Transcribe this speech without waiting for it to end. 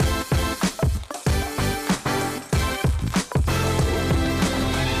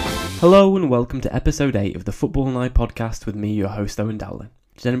Hello and welcome to episode 8 of the Football and I podcast with me, your host Owen Dowling.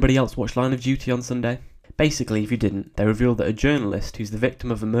 Did anybody else watch Line of Duty on Sunday? Basically, if you didn't, they revealed that a journalist who's the victim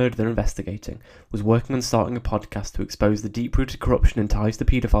of a murder they're investigating was working on starting a podcast to expose the deep-rooted corruption and ties to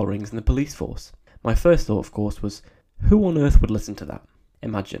paedophile rings in the police force. My first thought, of course, was, who on earth would listen to that?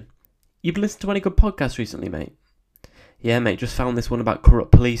 Imagine. You've listened to any good podcasts recently, mate? Yeah, mate, just found this one about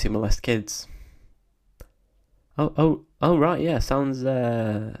corrupt police who molest kids. Oh, right, yeah, sounds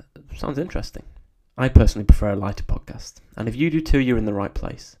interesting. I personally prefer a lighter podcast, and if you do too, you're in the right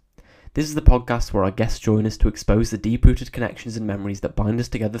place. This is the podcast where our guests join us to expose the deep-rooted connections and memories that bind us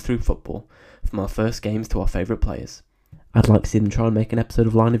together through football, from our first games to our favourite players. I'd like to see them try and make an episode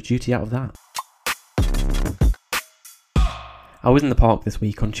of Line of Duty out of that. I was in the park this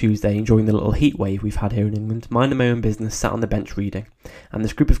week on Tuesday enjoying the little heatwave we've had here in England, minding my own business, sat on the bench reading, and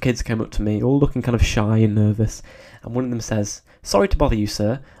this group of kids came up to me, all looking kind of shy and nervous, and one of them says, "Sorry to bother you,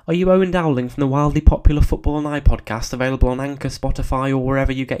 sir. Are you Owen Dowling from the wildly popular Football and I podcast, available on Anchor, Spotify, or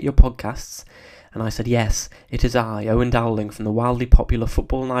wherever you get your podcasts?" And I said, "Yes, it is I, Owen Dowling from the wildly popular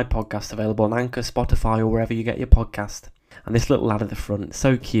Football and I podcast, available on Anchor, Spotify, or wherever you get your podcast." And this little lad at the front,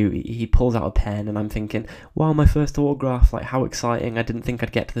 so cute, he pulls out a pen, and I'm thinking, wow, my first autograph, like how exciting, I didn't think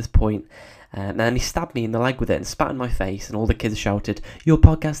I'd get to this point. And then he stabbed me in the leg with it and spat in my face, and all the kids shouted, "Your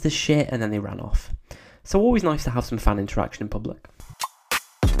podcast is shit," and then they ran off. So always nice to have some fan interaction in public.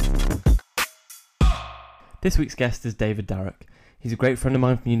 This week's guest is Dave Darrock. He's a great friend of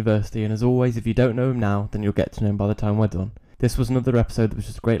mine from university, and as always, if you don't know him now, then you'll get to know him by the time we're done. This was another episode that was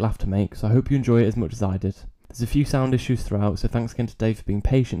just a great laugh to make, so I hope you enjoy it as much as I did. There's a few sound issues throughout, so thanks again to Dave for being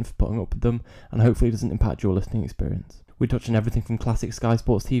patient and for putting up with them, and hopefully it doesn't impact your listening experience. We touch on everything from classic Sky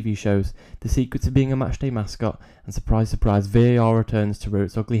Sports TV shows, the secrets of being a matchday mascot, and surprise, surprise, VAR returns to rear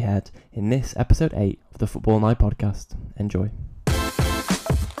its ugly head in this episode 8 of the Football and I podcast. Enjoy.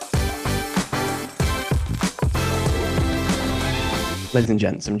 Ladies and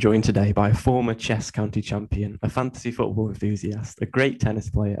gents, I'm joined today by a former chess county champion, a fantasy football enthusiast, a great tennis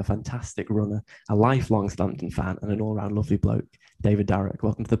player, a fantastic runner, a lifelong Stanton fan, and an all-round lovely bloke, David Darrock.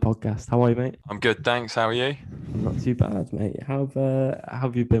 Welcome to the podcast. How are you, mate? I'm good, thanks. How are you? I'm not too bad, mate. How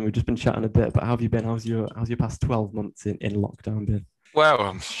have you been? We've just been chatting a bit, but how have you been? How's your past 12 months in lockdown been? Well,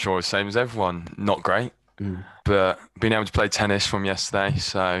 I'm sure the same as everyone. Not great, but being able to play tennis from yesterday,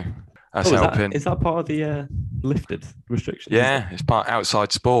 so that's helping. Is that part of the lifted restrictions? Yeah, it's part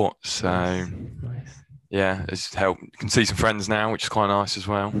outside sport, so nice. Yeah, it's helped. You can see some friends now, which is quite nice as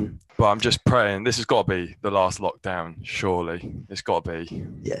well. But I'm just praying this has got to be the last lockdown. Surely, it's got to be.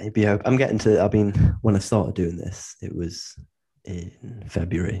 Yeah, it'd be. I'm getting to. I mean, when I started doing this, it was in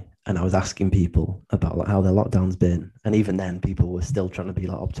February, and I was asking people about like how their lockdown's been, and even then, people were still trying to be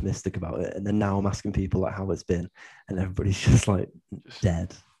like optimistic about it. And then now I'm asking people like how it's been, and everybody's just like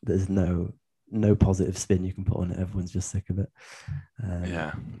dead. There's no positive spin you can put on it. Everyone's just sick of it.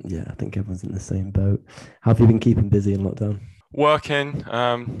 Yeah, I think everyone's in the same boat. How have you been keeping busy in lockdown? Working,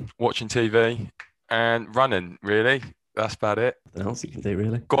 watching TV, and running. Really, that's about it. Nothing else you can do,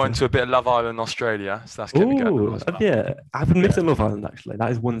 really. Got into a bit of Love Island Australia, so that's getting me going. Yeah, I've been missing Love Island actually. That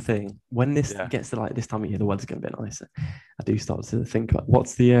is one thing. When this gets to like this time of year, the weather's going to be nicer. I do start to think about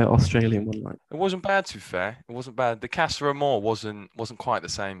what's the Australian one like. It wasn't bad, to be fair. It wasn't bad. The Casa Amor wasn't quite the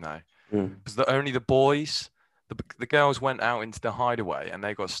same though, because only the boys, the girls went out into the hideaway and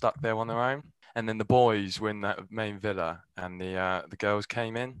they got stuck there on their own, and then the boys were in that main villa, and the girls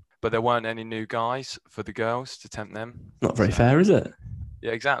came in. But there weren't any new guys for the girls to tempt them. Not very fair, is it? Yeah,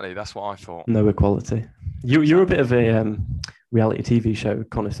 exactly. That's what I thought. No equality. You're a bit of a reality TV show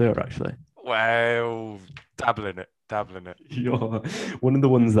connoisseur, actually. Well, dabble in it. You're one of the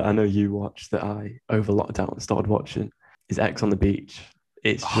ones that I know you watch that I, over lockdown, started watching is X on the Beach.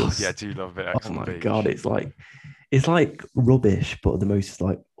 It's just... yeah, I do love it. X on the Beach. Oh, my God. It's like rubbish, but the most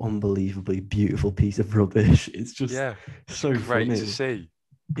like unbelievably beautiful piece of rubbish. It's just so great funny to see.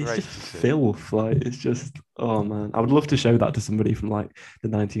 It's just filth. Like, it's just, oh man, I would love to show that to somebody from like the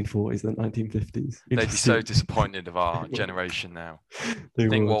 1940s, the 1950s. They'd be so disappointed of our generation now.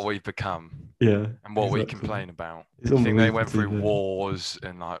 Think what we've become, and what we complain about. I think they went through wars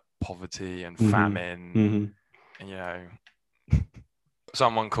and like poverty and famine, and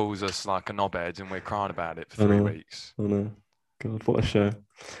someone calls us like a knobhead, and we're crying about it for 3 weeks. Oh no, God, what a show!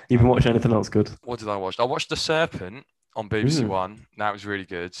 You been watching anything else good? What did I watch? I watched The Serpent on BBC One. That was really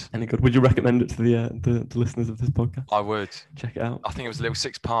good. Any good? Would you recommend it to the listeners of this podcast? I would. Check it out. I think it was a little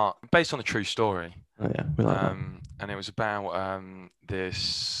 6-part, based on a true story. Oh yeah, we like that. And it was about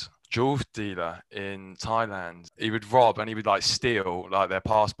this jewel dealer in Thailand. He would rob and he would like steal like their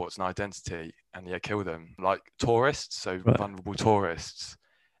passports and identity, and kill them like tourists, so vulnerable tourists.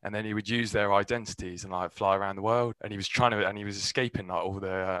 and then he would use their identities and like fly around the world. And he was escaping like all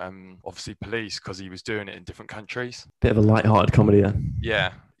the obviously police because he was doing it in different countries. Bit of a light-hearted comedy then.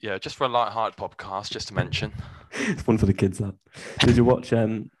 Yeah, just for a light-hearted podcast, just to mention. It's fun for the kids, that. Did you watch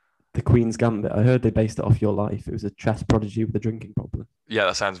The Queen's Gambit? I heard they based it off your life. It was a chess prodigy with a drinking problem. Yeah,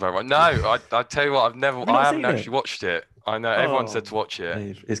 that sounds very right. No, I tell you what, I haven't actually watched it. I know everyone said to watch it.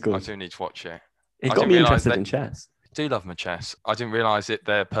 Dave, it's good. I do need to watch it. It got me interested in chess. I do love my chess. I didn't realise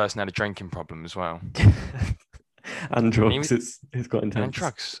their person had a drinking problem as well. And drugs. It's got intense. And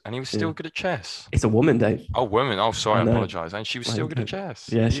drugs. And he was still good at chess. It's a woman, Dave. Oh, woman. Oh, sorry, I apologise. And she was still good at chess.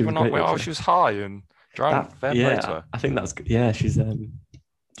 Yeah, she was high and drunk. Fair play to her. I think that's good. Yeah, she's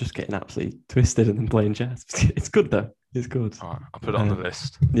just getting absolutely twisted and then playing chess. It's good though. It's good. All right, I'll put it on the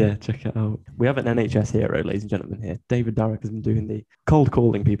list. Yeah, check it out. We have an NHS hero, ladies and gentlemen, here. David Darrock has been doing the cold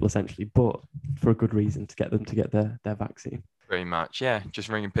calling people essentially, but for a good reason, to get them to get their vaccine. Pretty much, yeah. Just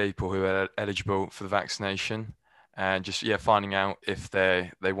ringing people who are eligible for the vaccination and just, finding out if they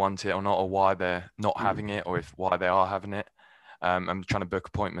want it or not, or why they're not having it, or why they are having it. I'm trying to book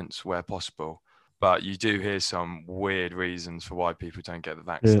appointments where possible. But you do hear some weird reasons for why people don't get the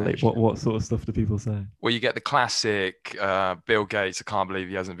vaccination. Really? What sort of stuff do people say? Well, you get the classic Bill Gates, I can't believe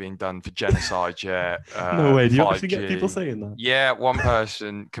he hasn't been done for genocide yet. No way. Do you 5G. actually get people saying that? Yeah, one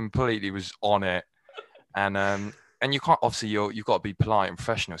person completely was on it. And you can't, obviously, you've got to be polite and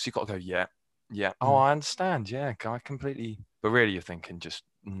professional. So you've got to go, yeah. Oh, I understand. Yeah, I completely. But really, you're thinking just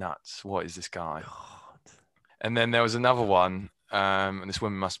nuts. What is this guy? God. And then there was another one, and this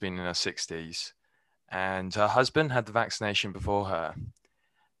woman must have been in her 60s. And her husband had the vaccination before her.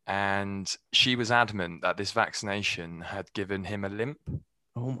 And she was adamant that this vaccination had given him a limp.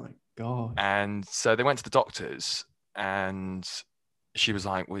 Oh, my God. And so they went to the doctors and she was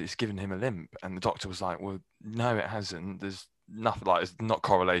like, well, it's given him a limp. And the doctor was like, well, no, it hasn't. There's nothing, like, it's not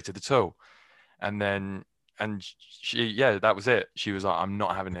correlated at all. And then, that was it. She was like, I'm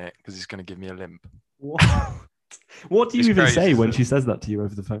not having it because it's going to give me a limp. What do you even say when she says that to you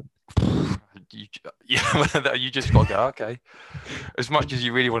over the phone? You just got to go, okay. As much as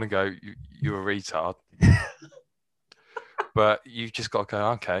you really want to go, you're a retard. But you've just got to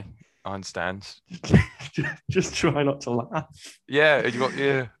go, okay, I understand. Just try not to laugh. Yeah,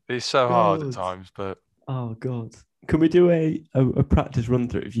 it's so hard at times, but... Oh, God. Can we do a practice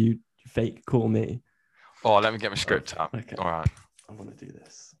run-through if you fake call me? Oh, let me get my script up. Okay. All right. I want to do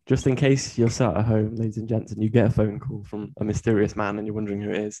this. Just in case you're sat at home, ladies and gents, and you get a phone call from a mysterious man and you're wondering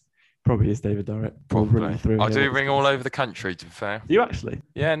who it is, probably is David Darrock. Probably. I do ring all over the country, to be fair. Do you actually?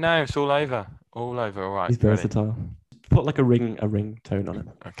 Yeah, no, it's all over. All over, all right. He's versatile. Put like a ring tone on it.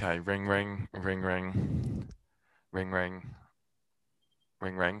 Okay, ring, ring, ring, ring, ring, ring,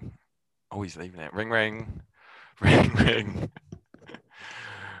 ring, ring. Oh, he's leaving it. Ring, ring, ring, ring,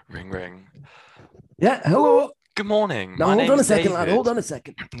 ring, ring. Yeah, hello. Good morning. No, hold on a second, lad. Hold on a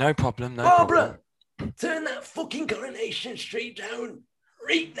second. No problem, no Barbara, problem. turn that fucking Coronation Street down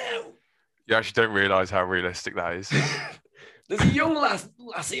right now. You actually don't realise how realistic that is. There's a young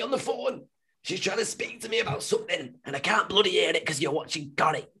lassie on the phone. She's trying to speak to me about something, and I can't bloody hear it because you're watching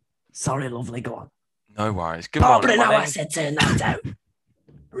Got It. Sorry, lovely, go on. No worries. Good Barbara, morning. now I said turn that down.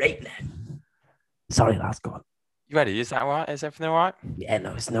 Right now. Sorry, lads, go on. You ready? Is that all right? Is everything all right? Yeah,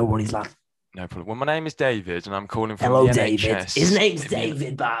 no, it's no worries, lad. No problem. Well, my name is David, and I'm calling from Hello, the David. NHS. His name's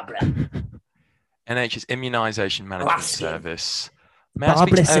David, Barbara. NHS Immunisation Management Ask him. Service. May I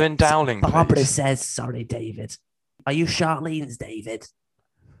speak to Owen Dowling, please? Barbara says, sorry, David. Are you Charlene's David?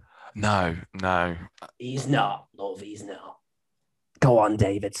 No. He's not, love, he's not. Go on,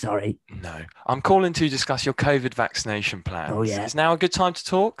 David, sorry. No. I'm calling to discuss your COVID vaccination plans. Oh, yeah. Is now a good time to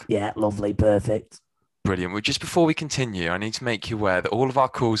talk? Yeah, lovely, perfect. Brilliant. Well, just before we continue, I need to make you aware that all of our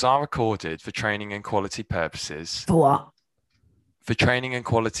calls are recorded for training and quality purposes. For what? For training and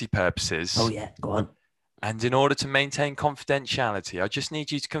quality purposes. Oh, yeah, go on. And in order to maintain confidentiality, I just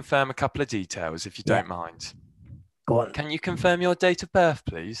need you to confirm a couple of details, if you don't mind. Go on. Can you confirm your date of birth,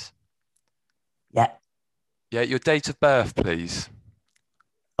 please? Yeah. Yeah, your date of birth, please.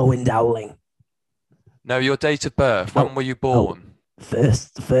 Owen Dowling. No, your date of birth. When were you born?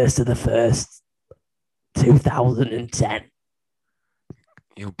 First of the first, 2010.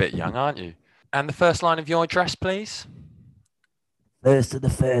 You're a bit young, aren't you? And the first line of your address, please? First of the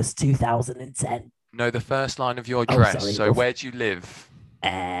first, 2010. No, the first line of your address. Sorry, so love. where do you live?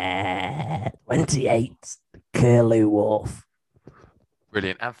 28 Curlew Wharf.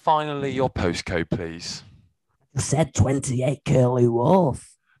 Brilliant. And finally, your postcode, please. I said 28 Curlew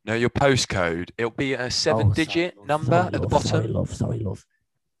Wharf. No, your postcode. It'll be a 7-digit number at the bottom. Sorry, love.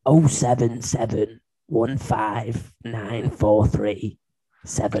 07715943.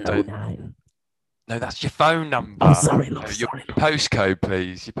 709. No, that's your phone number. Oh, sorry, No, love. your Sorry. postcode,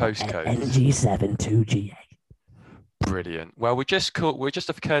 please. Your postcode. NG72GA. Brilliant. Well, we're just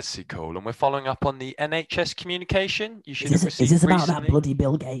a courtesy call, and we're following up on the NHS communication you should have received Is this about recently. that bloody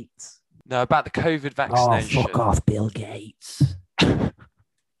Bill Gates? No, about the COVID Oh, vaccination. fuck off, Bill Gates.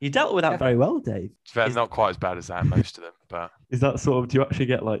 You dealt with that very well, Dave. They're not quite as bad as that, most of them, but Is that sort of, do you actually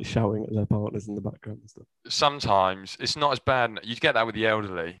get like shouting at their partners in the background and stuff? sometimes it's not as bad. You get that with the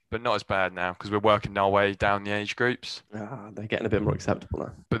elderly, but not as bad now because we're working our way down the age groups. They're getting a bit more acceptable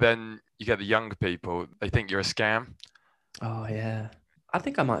now. But then you get the younger people, they think you're a scam. Oh, yeah. I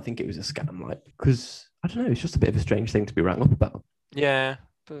think I might think it was a scam, like, because, I don't know, it's just a bit of a strange thing to be rang up about. Yeah.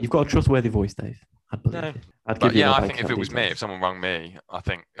 You've got a trustworthy voice, Dave. I'd believe No. you. I'd But give you yeah, my I bank think if account it was me, details. if someone rang me, I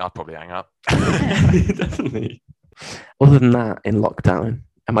think I'd probably hang up. Definitely. Other than that, in lockdown,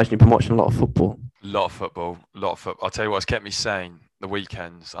 I imagine you've been watching a lot of football. A lot of football. I'll tell you what's kept me sane the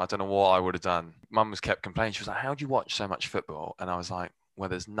weekends. I don't know what I would have done. Mum was kept complaining. She was like, how do you watch so much football? And I was like, well,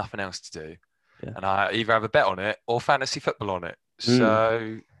 there's nothing else to do. Yeah. And I either have a bet on it or fantasy football on it.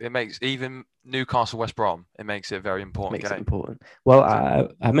 So it makes even Newcastle West Brom, it makes it a very important Makes it game. important. Well,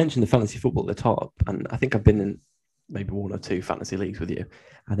 I mentioned the fantasy football at the top, and I think I've been in maybe one or two fantasy leagues with you,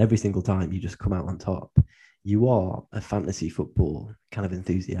 and every single time you just come out on top. You are a fantasy football kind of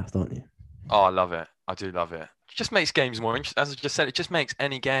enthusiast, aren't you? Oh, I love it. I do love it. It just makes games more interesting. As I just said, it just makes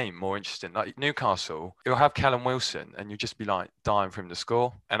any game more interesting. Like Newcastle, you'll have Callum Wilson and you'll just be like dying for him to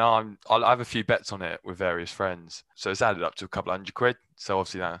score. And I'll have a few bets on it with various friends. So it's added up to a couple £100. So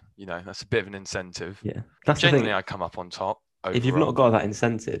obviously that's a bit of an incentive. Yeah. That's the thing. Generally, I come up on top. If you've not got that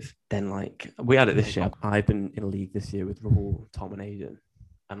incentive, then like we had it this year. I've been in a league this year with Rahul, Tom, and Aidan.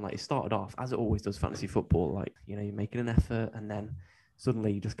 And like it started off, as it always does, fantasy football, like, you're making an effort and then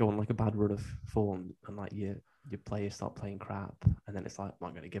suddenly you just go on like a bad run of form and like your players start playing crap. And then it's like,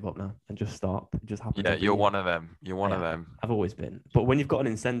 I'm going to give up now and just stop. It just happens. Yeah, you're one of them. You're one of them. I've always been. But when you've got an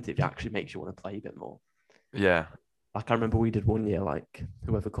incentive, it actually makes you want to play a bit more. Yeah. Like I remember we did one year, like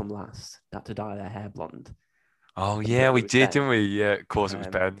whoever come last had to dye their hair blonde. Oh, yeah, we did, didn't we? Yeah, of course it was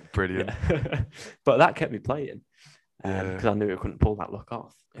Ben. Brilliant. Yeah. But that kept me playing because I knew I couldn't pull that look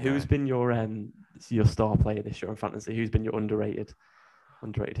off. Who's been your star player this year in fantasy? Who's been your underrated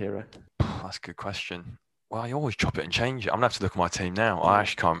hero? That's a good question. Well, you always chop it and change it. I'm going to have to look at my team now. I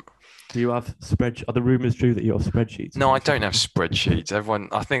actually can't. Do you have Are the rumours true that you have spreadsheets? No, I don't have spreadsheets.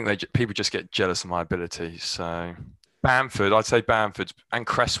 I think people just get jealous of my abilities. So Bamford, I'd say Bamford and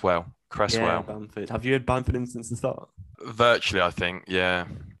Cresswell. Yeah, Bamford. Have you had Bamford in since the start? Virtually, I think, yeah.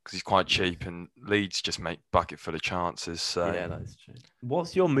 Because he's quite cheap and Leeds just make bucket full of chances. So. Yeah, that is true.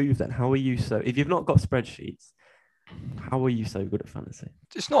 What's your move then? How are you if you've not got spreadsheets, how are you so good at fantasy?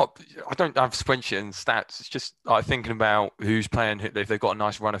 It's not, I don't have spreadsheet and stats. It's just like thinking about who's playing, if they've got a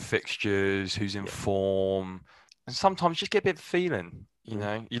nice run of fixtures, who's in form. And sometimes you just get a bit of a feeling,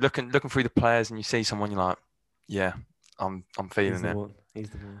 you're looking through the players and you see someone, you're like, yeah, I'm feeling it. He's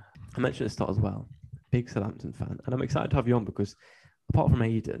the one. I mentioned at the start as well, big Southampton fan. And I'm excited to have you on because apart from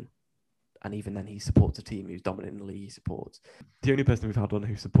Aidan, and even then he supports a team who's dominant in the league he supports, the only person we've had on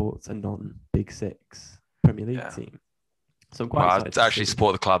who supports a non-Big Six Premier League team. So I'm quite excited. I actually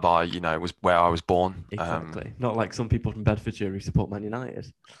support the club was where I was born. Exactly. Not like some people from Bedfordshire who support Man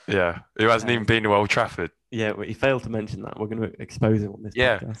United. Yeah, who hasn't even been to Old Trafford. Yeah, he failed to mention that. We're going to expose him on this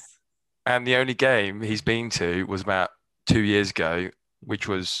podcast. And the only game he's been to was about 2 years ago, which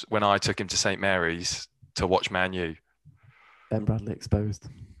was when I took him to St Mary's to watch Man U. Ben Bradley exposed.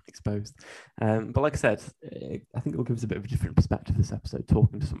 But like I said, I think it'll give us a bit of a different perspective this episode,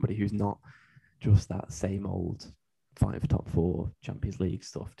 talking to somebody who's not just that same old fight for top four Champions League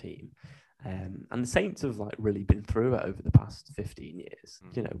stuff team. And the Saints have like really been through it over the past 15 years.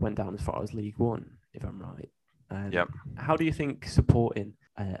 Went down as far as League One, if I'm right. How do you think supporting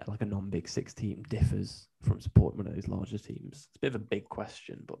like a non-Big Six team differs from supporting one of those larger teams? It's a bit of a big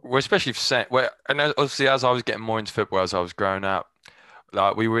question, but especially and obviously as I was getting more into football as I was growing up,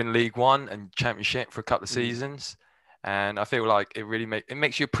 like we were in League One and Championship for a couple of seasons, and I feel like it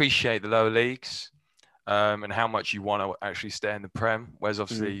makes you appreciate the lower leagues, and how much you want to actually stay in the Prem. Whereas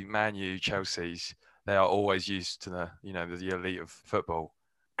obviously Man U, Chelsea's, they are always used to the elite of football.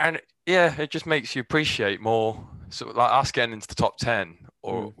 And yeah, it just makes you appreciate more. So like us getting into the top 10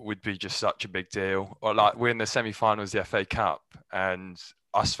 would be just such a big deal. Or like we're in the semi-finals of the FA Cup and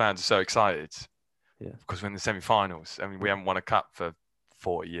us fans are so excited because we're in the semi-finals. I mean, we haven't won a cup for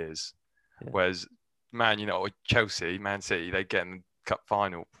 40 years. Yeah. Whereas Chelsea, Man City, they get in the cup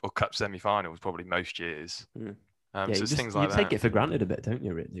final or cup semi-finals probably most years. So it's things like that. You take it for granted a bit, don't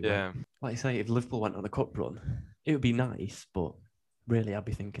you, really? Yeah. Like you say, if Liverpool went on a cup run, it would be nice, but really, I'd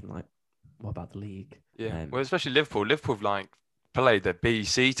be thinking like, what about the league? Yeah. Well, especially Liverpool. Liverpool have like played their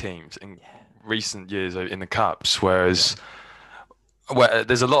BC teams in recent years in the cups, whereas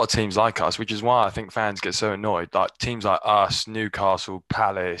there's a lot of teams like us, which is why I think fans get so annoyed. Like teams like us, Newcastle,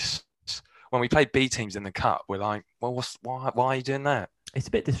 Palace. When we play B teams in the cup, we're like, well, why are you doing that? It's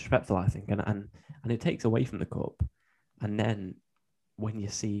a bit disrespectful, I think, and it takes away from the cup. And then when you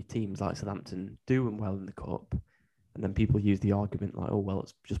see teams like Southampton doing well in the cup, and then people use the argument like, oh, well,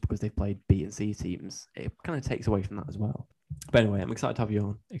 it's just because they've played B and C teams. It kind of takes away from that as well. But anyway, I'm excited to have you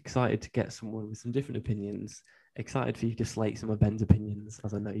on. Excited to get someone with some different opinions. Excited for you to slate some of Ben's opinions,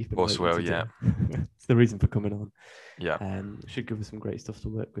 as I know you've been. Of course, will, yeah. It's the reason for coming on. Yeah. Should give us some great stuff to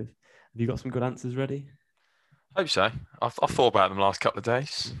work with. Have you got some good answers ready? Hope so. I've thought about them the last couple of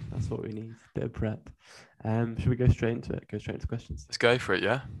days. That's what we need. A bit of prep. Should we go straight into it? Go straight into questions. Let's go for it,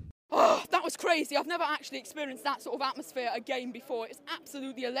 yeah? Oh, that was crazy. I've never actually experienced that sort of atmosphere again before. It's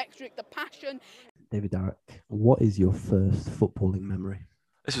absolutely electric, the passion. David Darrock, what is your first footballing memory?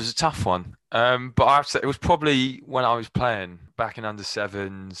 This was a tough one. But I have to say, it was probably when I was playing back in under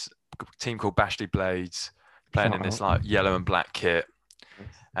sevens, a team called Bashley Blades, playing in this like yellow and black kit.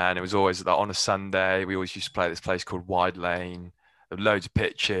 And it was always like on a Sunday, we always used to play at this place called Wide Lane. There were loads of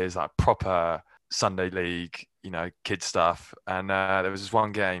pitches, like proper Sunday league, kid stuff. And there was this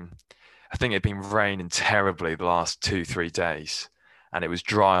one game. I think it had been raining terribly the last 2-3 days. And it was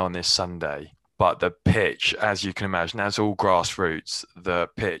dry on this Sunday. But the pitch, as you can imagine, as all grassroots, the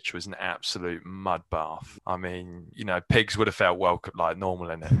pitch was an absolute mud bath. I mean, pigs would have felt welcome, like normal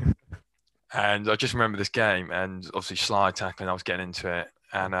in it. And I just remember this game and obviously slide tackling, I was getting into it.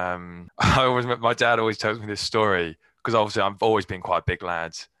 And my dad always tells me this story because obviously I've always been quite a big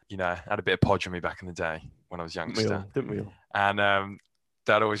lad. Had a bit of podge on me back in the day when I was a youngster. Didn't we all? And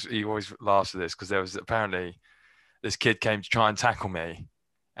Dad always laughs at this because there was apparently this kid came to try and tackle me,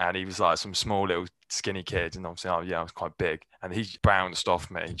 and he was like some small little skinny kid, and obviously I was quite big, and he bounced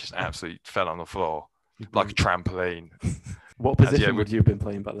off me, just absolutely fell on the floor like a trampoline. What position would you have been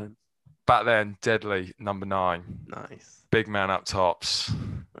playing back then? Back then, deadly number 9. Nice. Big man up tops.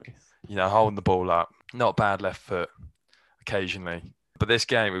 Nice. Holding the ball up. Not bad left foot occasionally. But this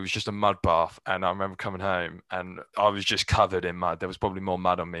game, it was just a mud bath. And I remember coming home and I was just covered in mud. There was probably more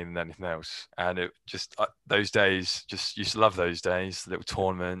mud on me than anything else. And it just, those days, just used to love those days. Little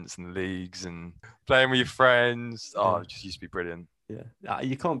tournaments and leagues and playing with your friends. Oh, it just used to be brilliant. Yeah.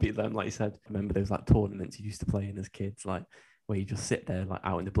 You can't beat them, like you said. Remember those like tournaments you used to play in as kids, like where you just sit there like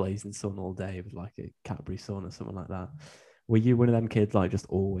out in the blazing sun all day with like a Cadbury sun or something like that. Were you one of them kids like just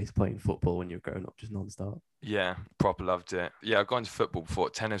always playing football when you were growing up, just non-stop? Yeah, proper loved it. Yeah, I've gone into football before.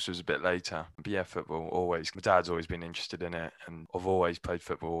 Tennis was a bit later. But yeah, football always. My dad's always been interested in it and I've always played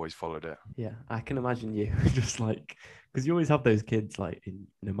football, always followed it. Yeah, I can imagine you just like, because you always have those kids like in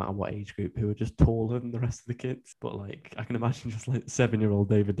no matter what age group who are just taller than the rest of the kids. But like, I can imagine just like 7-year-old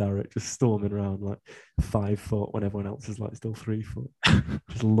David Darrock just storming around like 5 foot when everyone else is like still 3 foot,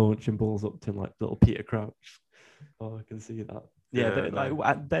 just launching balls up to him like little Peter Crouch. Oh, I can see that. Yeah,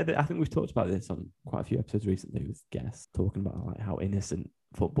 I think we've talked about this on quite a few episodes recently with guests talking about like how innocent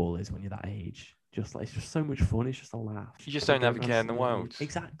football is when you're that age. Just like it's just so much fun. It's just a laugh. You just don't have a care in the world.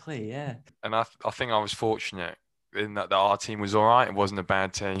 Exactly. Yeah. And I think I was fortunate in that our team was all right. It wasn't a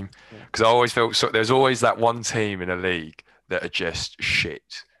bad team because I always felt there's always that one team in a league that are just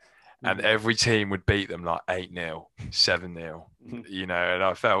shit. And every team would beat them like 8-0, 7-0, and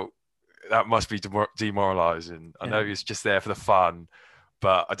I felt that must be demoralizing. I know it's just there for the fun,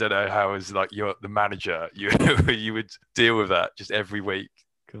 but I don't know how as like you're the manager, you would deal with that just every week.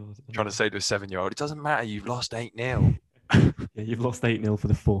 God, trying to say to a 7-year-old, it doesn't matter, you've lost 8-0. Yeah, you've lost 8-0 for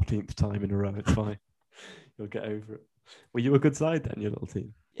the 14th time in a row. It's fine. You'll get over it. Were you a good side then, your little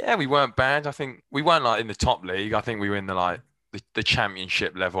team? Yeah, we weren't bad. I think we weren't like in the top league. I think we were in the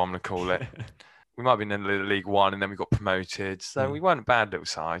championship level, I'm going to call it. We might have been in League One and then we got promoted. So we weren't a bad little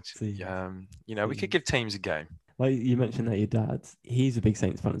side. We could give teams a game. Like you mentioned that your dad, he's a big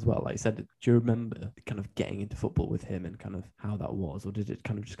Saints fan as well. Like you said, do you remember kind of getting into football with him and kind of how that was? Or did it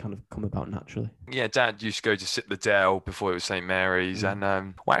kind of come about naturally? Yeah, Dad used to go to the Dell before it was St. Mary's. And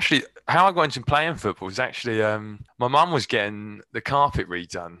actually, how I got into playing football was actually my mum was getting the carpet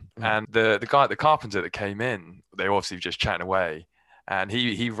redone. And the guy, the carpenter that came in, they were obviously just chatting away. And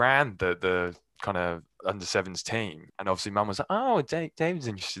he ran the kind of under sevens team, and obviously Mum was like, "Oh, David's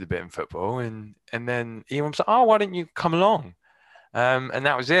interested a bit in football," and then Ian was like, "Oh, why don't you come along?" And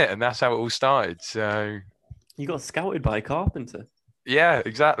that was it, and that's how it all started. So you got scouted by a carpenter. Yeah,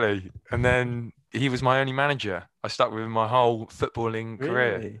 exactly. And then he was my only manager. I stuck with him my whole footballing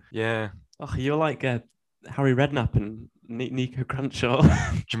career. Yeah. Oh, you're like Harry Redknapp and Nico Cranshaw.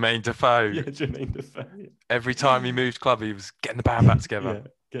 Jermaine Defoe. Yeah, Jermaine Defoe. Yeah. Every time he moved club, he was getting the band back together.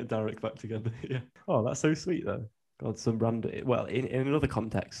 Yeah, get Darrock back together. Yeah. Oh, that's so sweet though. God, some random. Well, in another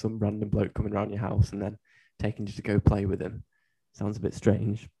context, some random bloke coming around your house and then taking you to go play with him. Sounds a bit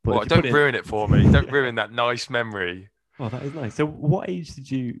strange. But Well, don't ruin it for me. Don't ruin that nice memory. Oh, that is nice. So what age did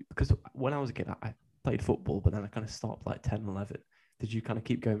you, because when I was a kid, I played football, but then I kind of stopped like 10, 11. Did you kind of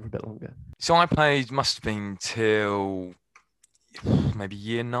keep going for a bit longer? So I played, must have been till maybe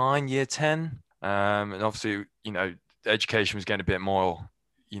year 9, year 10. And obviously, education was getting a bit more,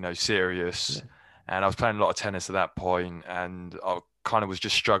 serious. Yeah. And I was playing a lot of tennis at that point, and I kind of was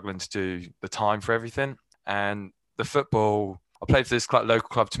just struggling to do the time for everything. And the football, I played for this local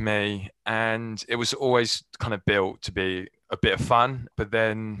club to me, and it was always kind of built to be a bit of fun. But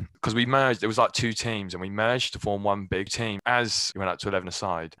then, because we merged, it was like 2 teams, and we merged to form one big team as we went up to 11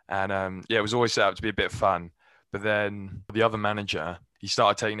 aside. And it was always set up to be a bit of fun. But then the other manager, he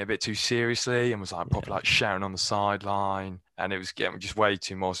started taking it a bit too seriously and was like proper like shouting on the sideline. And it was getting just way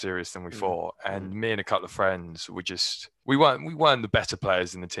too more serious than we thought. And me and a couple of friends were we weren't the better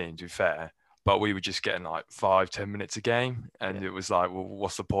players in the team, to be fair. But we were just getting like 5-10 minutes a game. And it was like, well,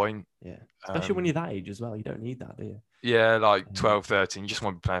 what's the point? Yeah. Especially when you're that age as well. You don't need that, do you? Yeah, like 12, 13. You just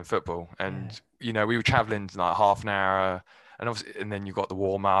want to be playing football. And, we were traveling like half an hour. And obviously, and then you got the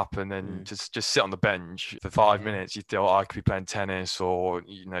warm up, and then just sit on the bench for 5 minutes. You thought I could be playing tennis or,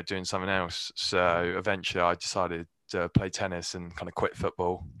 doing something else. So eventually I decided to play tennis and kind of quit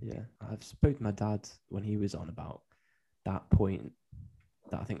football. Yeah. I've spoken to my dad when he was on about that point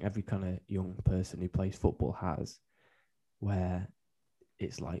that I think every kind of young person who plays football has, where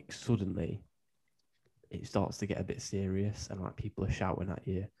it's like suddenly it starts to get a bit serious and like people are shouting at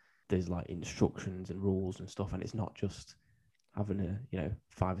you. There's like instructions and rules and stuff, and it's not just having a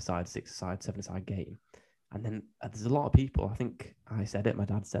 5-a-side, 6-a-side, 7-a-side game. And then there's a lot of people, I think I said it, my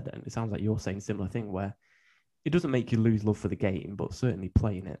dad said it, and it sounds like you're saying a similar thing, where it doesn't make you lose love for the game, but certainly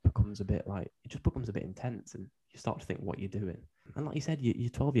playing it becomes a bit like, it just becomes a bit intense, and you start to think what you're doing. And like you said, you're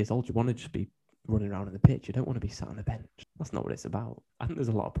 12 years old, you want to just be running around on the pitch, you don't want to be sat on a bench. That's not what it's about. I think there's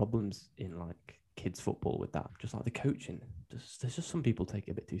a lot of problems in like kids football with that, just like the coaching. There's just some people take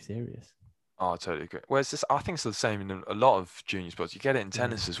it a bit too serious. Oh, I totally agree. I think it's the same in a lot of junior sports. You get it in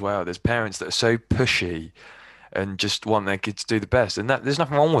tennis as well. There's parents that are so pushy and just want their kids to do the best. And there's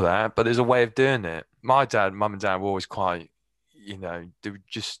nothing wrong with that, but there's a way of doing it. My mum and dad were always quite, they would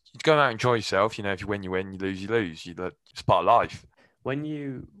just go out and enjoy yourself. If you win, you win, you lose, you lose. It's part of life. When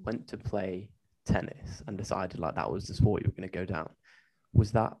you went to play tennis and decided like that was the sport you were going to go down,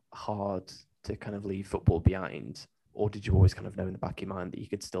 was that hard to kind of leave football behind? Or did you always kind of know in the back of your mind that you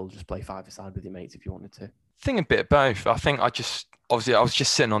could still just play 5-a-side with your mates if you wanted to? I think a bit of both. I think I was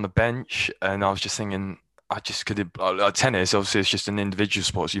just sitting on the bench and I was just thinking, I just could, tennis, obviously it's just an individual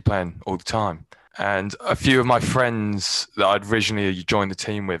sport, so you're playing all the time. And a few of my friends that I'd originally joined the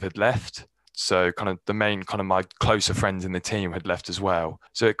team with had left. So kind of the main kind of my closer friends in the team had left as well.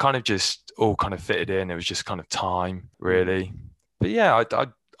 So it kind of just all kind of fitted in. It was just kind of time, really. But yeah,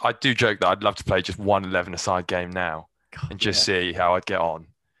 I do joke that I'd love to play just one 11-a-side game now and just see how I'd get on.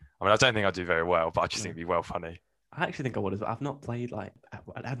 I mean, I don't think I'd do very well, but I just think it'd be well funny. I actually think I would as well. I've not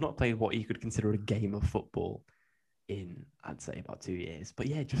played what you could consider a game of football in, I'd say, about 2 years. But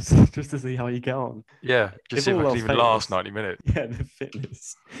yeah, just to see how you get on. Yeah, just see if I can even last 90 minutes. Yeah, the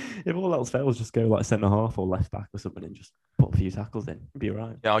fitness. If all else fails, just go like centre half or left back or something and just put a few tackles in. It'd be all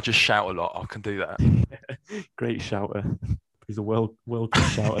right. Yeah, I'll just shout a lot. I can do that. Great shouter. He's a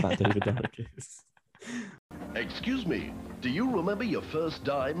world-class shouter, that David Darrock is. Excuse me, do you remember your first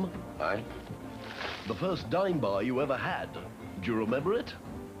dime? Aye. The first dime bar you ever had. Do you remember it?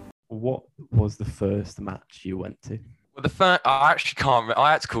 What was the first match you went to? Well, I actually can't remember.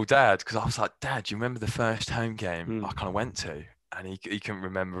 I had to call Dad because I was like, Dad, do you remember the first home game I kind of went to? And he couldn't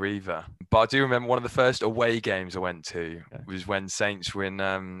remember either. But I do remember one of the first away games I went to was when Saints were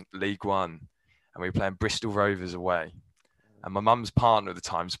in League One and we were playing Bristol Rovers away. And my mum's partner at the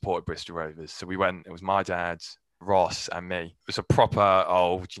time supported Bristol Rovers. So we went, it was my dad, Ross and me. It was a proper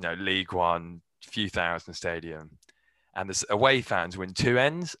old, League One, few thousand stadium. And the away fans were in two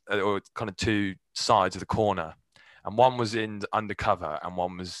ends, or kind of two sides of the corner. And one was in undercover and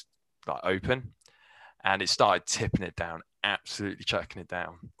one was like open. And it started tipping it down, absolutely chucking it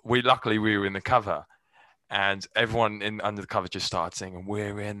down. Luckily we were in the cover. And everyone under the cover just started singing,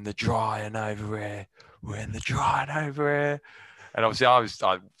 "We're in the drying over here. We're in the drying over here." And obviously I was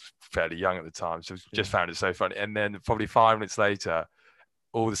fairly young at the time, so just found it so funny. And then probably 5 minutes later,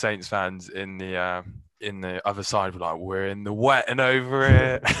 all the Saints fans in the other side were like, "We're in the wetting over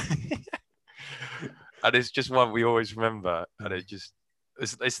here." And it's just one we always remember. And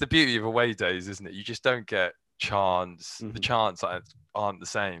it's the beauty of away days, isn't it? You just don't get chants. The chants aren't the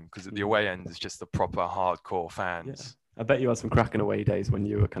same because at the away end is just the proper hardcore fans. I bet you had some cracking away days when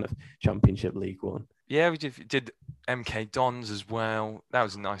you were kind of Championship League One. Yeah, we did MK Dons as well. That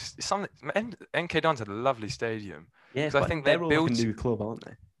was nice. MK Dons had a lovely stadium. Yeah, I think they built like a new club, aren't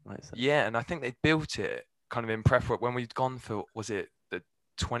they? Like so. Yeah, and I think they built it kind of in preparation when we'd gone for, was it the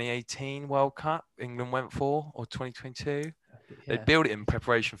 2018 World Cup England went for, or 2022? Yeah. They built it in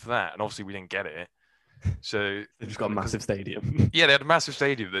preparation for that, and obviously we didn't get it. So they've just got a massive stadium. Yeah, they had a massive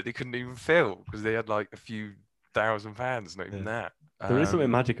stadium that they couldn't even fill because they had like a few thousand fans, not even that. There is something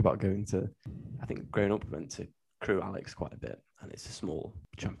magic about going to, I think growing up we went to Crewe Alex quite a bit, and it's a small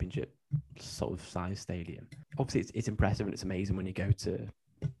Championship sort of size stadium. Obviously it's impressive and it's amazing when you go to,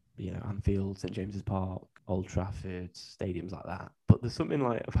 you know, Anfield, St James's Park, Old Trafford, stadiums like that. But there's something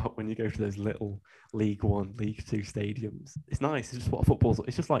like about when you go to those little League One, League Two stadiums. It's nice. It's just what football's.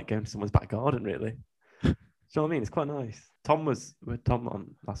 It's just like going to someone's back garden, really. Do you know what I mean? It's quite nice. Tom was with Tom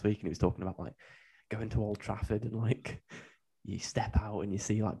on last week, and he was talking about like going to Old Trafford and like you step out and you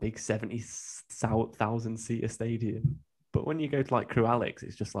see like big 70,000 seater stadium. But when you go to like Crewe Alex,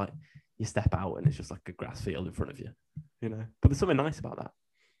 it's just like you step out and it's just like a grass field in front of you, you know. But there's something nice about that.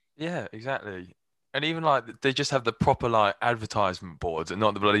 Yeah, exactly. And even like they just have the proper like advertisement boards and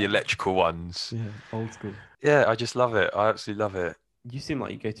not the bloody electrical ones. Yeah, old school. Yeah, I just love it. I absolutely love it. You seem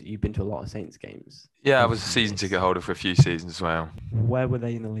like you've been to a lot of Saints games. Yeah, I was a season ticket holder for a few seasons as well. Where were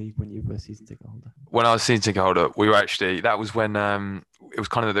they in the league when you were a season ticket holder? When I was a season ticket holder, we were actually, that was when it was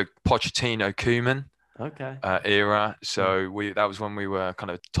kind of the Pochettino Koeman era. So that was when we were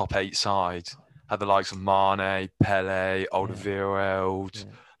kind of top 8 side. Had the likes of Mane, Pele, Alderweireld,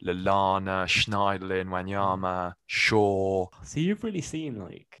 Lallana, Schneiderlin, Wanyama, Shaw. So you've really seen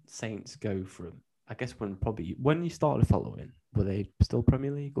like Saints go from, I guess when you started following, were they still Premier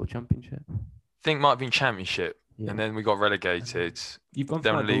League or Championship? I think it might have been Championship, and then we got relegated. You've gone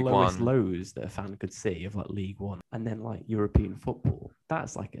from like the lowest lows that a fan could see of like League One, and then like European football.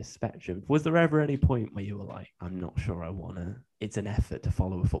 That's like a spectrum. Was there ever any point where you were like, I'm not sure I want to, it's an effort to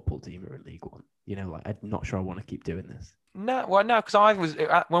follow a football team who are in League One? You know, like I'm not sure I want to keep doing this. No, because I was,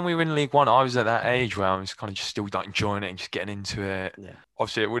 when we were in League One, I was at that age where I was kind of just still like enjoying it and just getting into it. Yeah.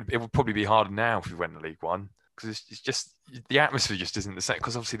 Obviously, it would probably be harder now if we went to League One, because it's just, the atmosphere just isn't the same.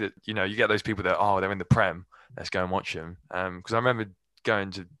 Because obviously, you get those people that, they're in the Prem, let's go and watch them. Because I remember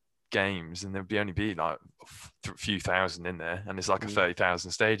going to games and there'd only be like a few thousand in there, and it's like a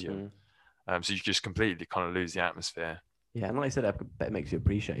 30,000 stadium. So you just completely kind of lose the atmosphere. Yeah, and like I said, I bet it makes you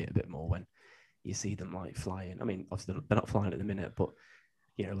appreciate it a bit more when you see them like flying. I mean, obviously they're not flying at the minute, but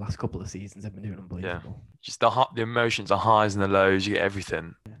you know, last couple of seasons they've been doing unbelievable. Yeah, just the emotions, the highs and the lows, you get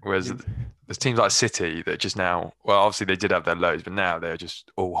everything. Yeah. Whereas there's teams like City that just now, well, obviously they did have their lows, but now they're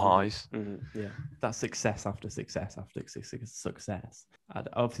just all highs. Mm-hmm. Yeah, that's success after success after success.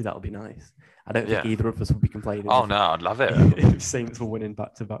 Obviously that'll be nice. I don't think either of us would be complaining. Oh no, I'd love it. If Saints were winning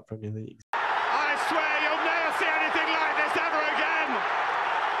back-to-back Premier Leagues. I swear you'll never see anything like this ever again.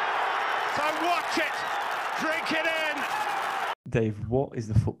 So watch it, drink it in. Dave, what is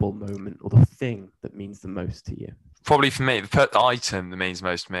the football moment or the thing that means the most to you? Probably for me, the item that means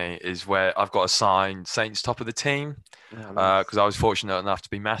most to me is where I've got assigned Saints top of the team, because I was fortunate enough to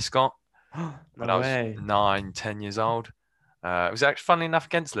be mascot when I was 9, 10 years old. It was actually, funnily enough,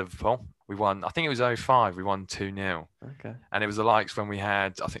 against Liverpool. We won, I think it was 2005, we won 2-0. Okay. And it was the likes when we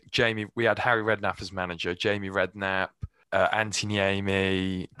had, I think, we had Harry Redknapp as manager, Jamie Redknapp, Anthony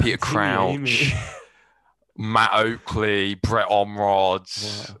Amy, Peter Crouch, Matt Oakley, Brett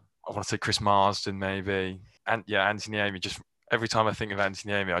Omrod, I want to say Chris Marsden maybe. And Anthony Amy, just every time I think of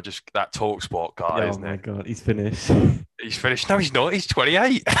Anthony Amy, that talk sport guy, isn't it? Oh my God, he's finished. He's finished. No, he's not. He's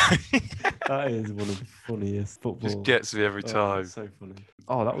 28. That is one of the funniest football. Just gets me every time. So funny.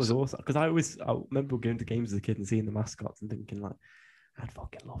 Oh, that was awesome. Because I remember going to games as a kid and seeing the mascots and thinking like, I'd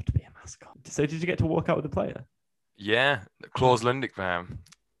fucking love to be a mascot. So did you get to walk out with the player? Yeah, Klaus Lundekvam.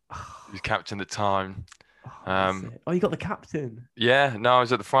 He was captain at the time. You got the captain. Yeah, no, I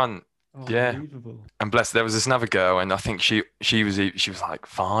was at the front. Oh, yeah, unbelievable. And bless, there was this another girl, and I think she was like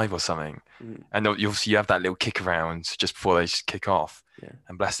 5 or something. And you have that little kick around just before they just kick off. Yeah.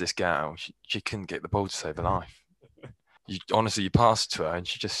 And bless this girl, she couldn't get the ball to save her life. You pass it to her, and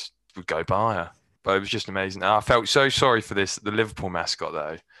she just would go by her. But it was just amazing. And I felt so sorry for the Liverpool mascot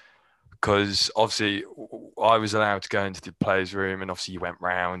though, because obviously I was allowed to go into the players' room, and obviously you went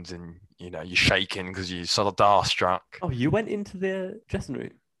round, and you're shaking because you're sort of starstruck. Oh, you went into the dressing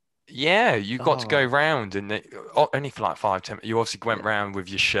room. Yeah, you got to go round, and only for like 5-10 minutes. You obviously went round with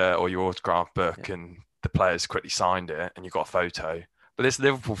your shirt or your autograph book, and players quickly signed it and you got a photo. But this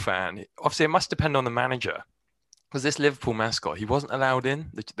Liverpool fan, obviously, it must depend on the manager. Because this Liverpool mascot, he wasn't allowed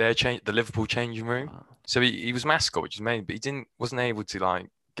in the Liverpool changing room. Wow. So he was mascot, which is amazing, but wasn't able to like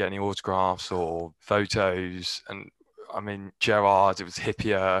get any autographs or photos. And I mean, Gerrard, it was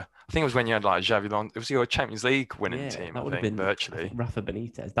hippier. I think it was when you had like Xavi Alonso. It was your Champions League winning team, that would I have think, been virtually. Rafa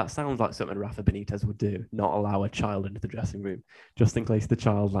Benitez. That sounds like something Rafa Benitez would do. Not allow a child into the dressing room, just in case the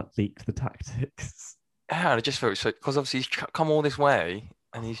child like leaked the tactics. Yeah, I just felt so because obviously he's come all this way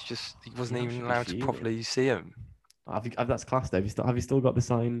and he wasn't Yeah, even should be allowed to fuming. properly see him. That's class, though. Have you still got all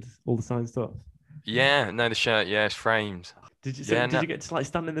the signed stuff? Yeah, no, the shirt, yeah, it's framed. Did you get to like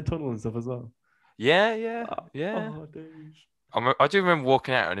stand in the tunnel and stuff as well? Yeah. Oh, dude. I do remember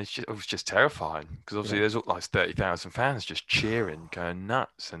walking out and it was just terrifying because obviously there's like 30,000 fans just cheering, going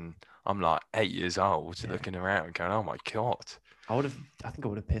nuts, and I'm like 8 years old looking around and going, oh my God. I think I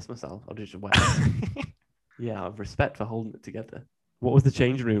would have pissed myself. I'd just went. Yeah, I have respect for holding it together. What was the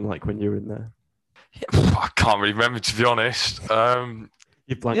changing room like when you were in there? Yeah, I can't really remember, to be honest.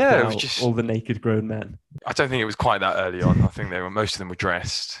 You blanked it was out just all the naked grown men. I don't think it was quite that early on. I think most of them were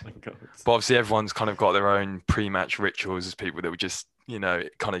dressed. Oh my God. But obviously everyone's kind of got their own pre-match rituals as people that were just,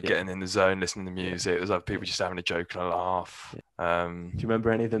 kind of getting in the zone, listening to music. There's other people just having a joke and a laugh. Yeah. Do you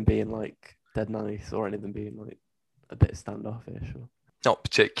remember any of them being like dead nice or any of them being like a bit standoffish? Or... Not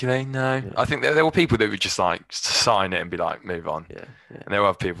particularly, no. Yeah. I think there were people that would just like sign it and be like, move on. Yeah. And there were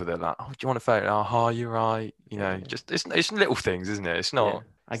other people that are like, oh, do you want a photo? Oh, hi, you're right. Just it's little things, isn't it? It's not. Yeah.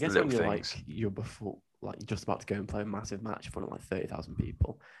 I guess when you're things. like you're just about to go and play a massive match in front of like 30,000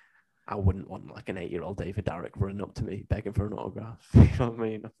 people. I wouldn't want like an 8-year-old David Darrock running up to me begging for an autograph. You know what I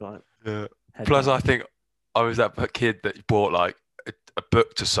mean? I feel like Plus, I think I was that kid that bought like a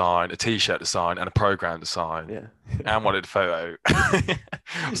book to sign, a T-shirt to sign, and a program to sign. Yeah. And wanted a photo. I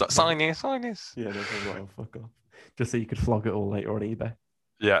was like, sign this. Yeah, no, fuck off. Just so you could flog it all later on eBay.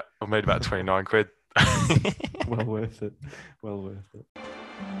 Yeah, I made about 29 quid. Well worth it.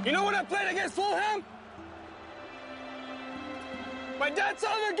 You know when I played against Fulham? My dad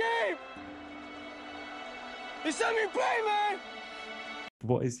saw the game. He saw me play, man.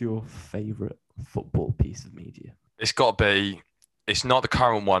 What is your favourite football piece of media? It's got to be. It's not the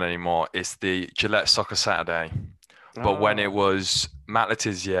current one anymore. It's the Gillette Soccer Saturday. But when it was Matt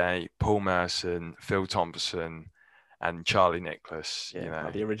Letizia, Paul Merson, Phil Thompson, and Charlie Nicholas,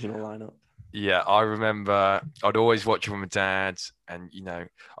 like the original lineup. Yeah, I remember I'd always watch it with my dad, and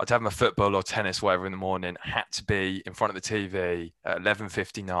I'd have my football or tennis, whatever, in the morning. I had to be in front of the TV at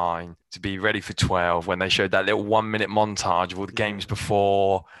 11:59 to be ready for 12 when they showed that little 1-minute montage of all the games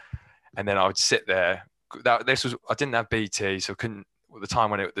before, and then I would sit there. I didn't have BT, so I couldn't. At the time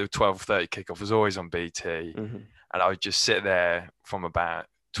when the 12:30 kickoff was always on BT, and I would just sit there from about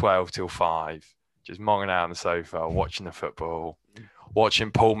 12 till 5, just monging out on the sofa, watching the football.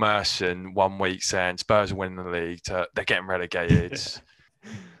 Watching Paul Merson 1 week saying Spurs are winning the league, they're getting relegated.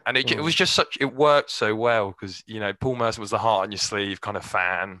 And it was just it worked so well because, Paul Merson was the heart on your sleeve kind of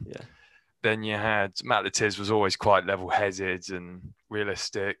fan. Yeah. Then you had Matt Letizia was always quite level-headed and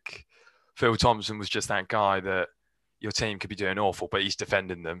realistic. Phil Thompson was just that guy that your team could be doing awful, but he's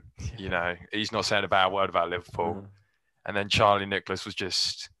defending them. He's not saying a bad word about Liverpool. And then Charlie Nicholas was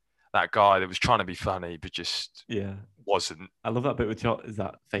just that guy that was trying to be funny, but just wasn't. I love that bit with is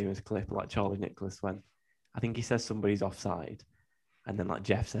that famous clip like Charlie Nicholas when I think he says somebody's offside, and then like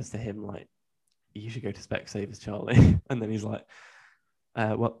Jeff says to him like, "You should go to Specsavers, Charlie," and then he's like,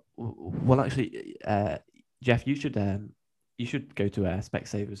 "Well, actually, Jeff, you should go to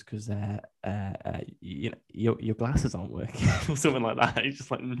Specsavers because your glasses aren't working," or something like that. It's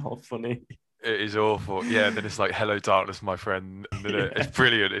just like not funny. It is awful. Yeah, and then it's like, "Hello, darkness, my friend." It's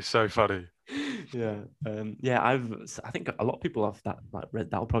brilliant. It's so funny. Yeah. I think a lot of people have that. Like,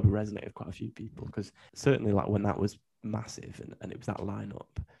 that'll probably resonate with quite a few people because certainly, like when that was massive and it was that lineup,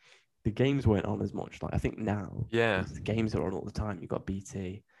 the games weren't on as much. Like I think now, the games are on all the time. You've got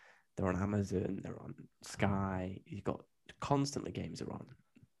BT, they're on Amazon, they're on Sky. You've got constantly games are on.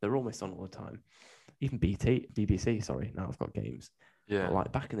 They're almost on all the time. Even BBC. Sorry, now I've got games. Yeah. But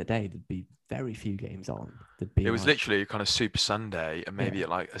like back in the day, there'd be very few games on. It was literally kind of Super Sunday and maybe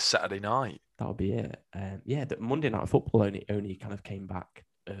like a Saturday night. That would be it. The Monday Night Football only kind of came back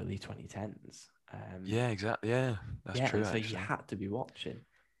early 2010s. Yeah, exactly. Yeah, that's true. So you had to be watching,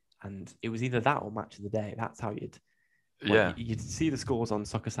 and it was either that or Match of the Day. That's how you'd see the scores on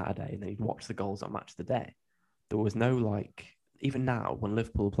Soccer Saturday, and then you'd watch the goals on Match of the Day. There was no like even now when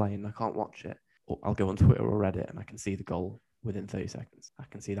Liverpool are playing, I can't watch it. Or I'll go on Twitter or Reddit and I can see the goal within 30 seconds. I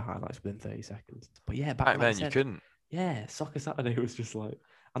can see the highlights within 30 seconds. But yeah, back then you couldn't. Yeah, Soccer Saturday was just like,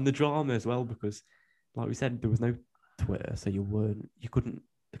 and the drama as well, because like we said, there was no Twitter, so you couldn't.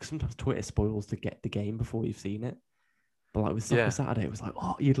 Like sometimes Twitter spoils to get the game before you've seen it. But like with Soccer Saturday, it was like,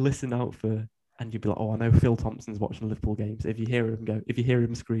 oh, you'd listen out for, and you'd be like, oh, I know Phil Thompson's watching Liverpool games. If you hear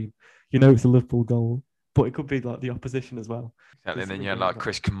him scream, you know it's a Liverpool goal. But it could be like the opposition as well. Exactly. And then you had like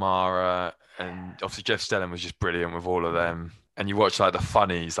Chris Kamara, and obviously Jeff Stelling was just brilliant with all of them. And you watch like the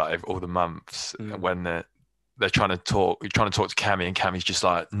funnies like all the months when they're trying to talk. You're trying to talk to Cammy, and Cammy's just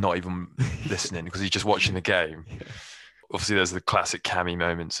like not even listening because he's just watching the game. Yeah. Obviously, there's the classic Cammy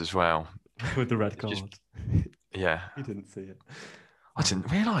moments as well with the red card. Yeah, you didn't see it. I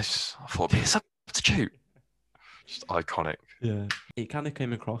didn't realise. I thought it'd be a substitute. Just iconic. Yeah, it kind of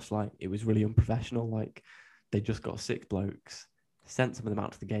came across like it was really unprofessional. Like they just got 6 blokes, sent some of them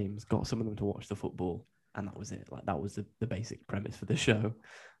out to the games, got some of them to watch the football, and that was it. Like that was the basic premise for the show.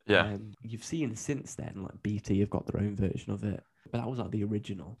 Yeah. You've seen since then, like BT have got their own version of it, but that was like the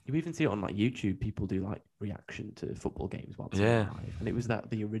original. You even see it on like YouTube. People do like reaction to football games while they're live, and it was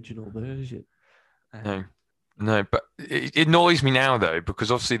the original version. No, but it annoys me now though,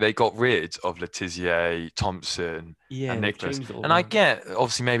 because obviously they got rid of Letizia, Thompson, and Nicholas. And I get,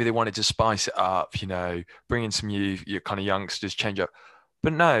 obviously, maybe they wanted to spice it up, bring in some your kind of youngsters, change up.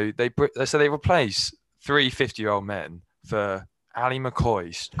 But no, they replace 3 50-year-old men for Ali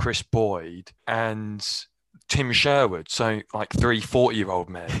McCoy, Chris Boyd, and Tim Sherwood. So like 3 40-year-old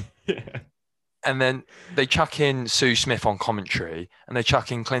men. Yeah. And then they chuck in Sue Smith on commentary, and they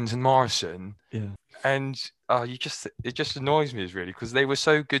chuck in Clinton Morrison. Yeah. And it just annoys me really because they were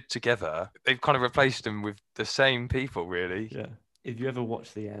so good together. They've kind of replaced them with the same people, really. Yeah. If you ever watch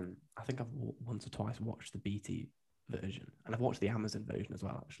I think I've once or twice watched the BT version, and I've watched the Amazon version as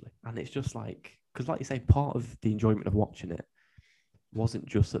well, actually. And it's just like, because like you say, part of the enjoyment of watching it wasn't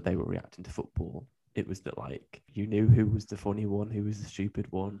just that they were reacting to football. It was that like you knew who was the funny one, who was the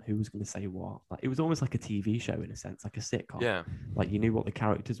stupid one, who was going to say what. Like it was almost like a TV show in a sense, like a sitcom. Yeah. Like you knew what the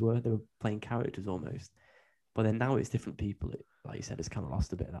characters were. They were playing characters almost. But then now it's different people. It, like you said, it's kind of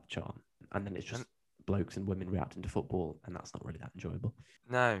lost a bit of that charm. And then it's just blokes and women reacting to football, and that's not really that enjoyable.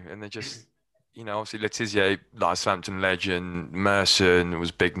 No, and they just, obviously Letizia, like Southampton legend, Merson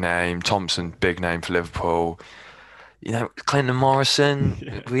was big name, Thompson, big name for Liverpool. Clinton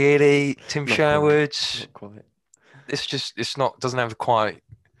Morrison, really, Tim Sherwood. Not quite. Doesn't have quite.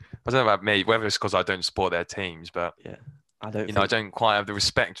 I don't know about me, whether it's because I don't support their teams, but yeah, I don't. I don't quite have the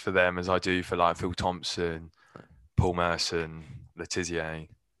respect for them as I do for like Phil Thompson, Paul Merson, Letizia.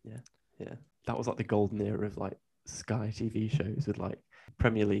 Yeah. That was like the golden era of like Sky TV shows with like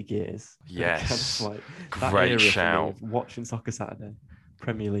Premier League years. Yes, like, great shout. Watching Soccer Saturday,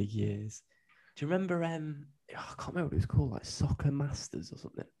 Premier League years. Do you remember? I can't remember what it was called, like Soccer Masters or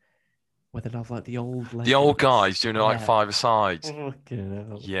something. Where they'd have like the old guys doing it like 5-a-side. Fucking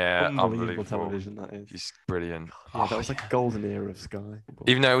hell. Yeah, unbelievable television that is. It's brilliant. Yeah, that was like a golden era of Sky.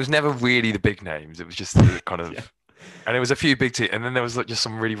 Even though it was never really the big names, it was just the kind of, and it was a few big teams, and then there was like just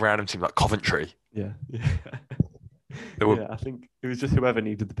some really random team like Coventry. Yeah. Yeah, I think it was just whoever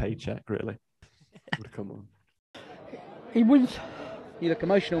needed the paycheck really would come on. He wins. You look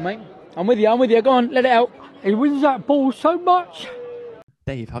emotional, mate. I'm with you. Go on, let it out. He wins that ball so much.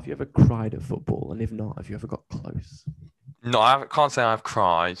 Dave, have you ever cried at football? And if not, have you ever got close? No, I can't say I've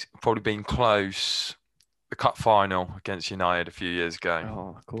cried. Probably been close. The cup final against United a few years ago.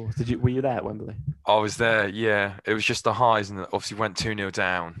 Oh, of course. Were you there at Wembley? I was there, yeah. It was just the highs, and obviously went 2-0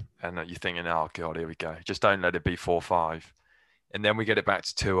 down. And you're thinking, oh, God, here we go. Just don't let it be 4-5. And then we get it back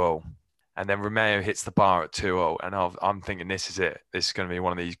to 2-0. And then Romeo hits the bar at 2-0. And I'm thinking, this is it. This is going to be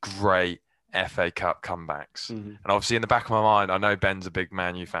one of these great FA Cup comebacks. Mm-hmm. And obviously in the back of my mind, I know Ben's a big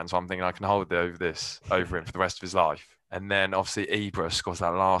Man U fan, so I'm thinking I can hold over him for the rest of his life. And then obviously Ibra scores that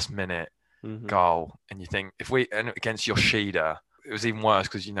last minute goal. And you think, and against Yoshida, it was even worse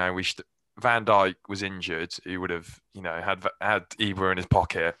because, Van Dijk was injured. He would have, had Ibra in his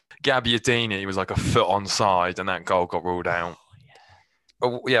pocket. Gabbiadini was like a foot onside, and that goal got ruled out.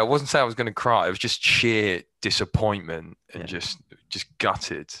 Yeah, I wasn't saying I was going to cry. It was just sheer disappointment and just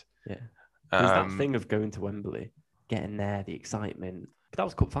gutted. Yeah. There's that thing of going to Wembley, getting there, the excitement. But that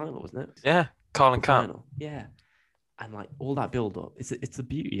was cup final, wasn't it? Yeah, Carling Cup. Final. Yeah. And like all that build up, it's the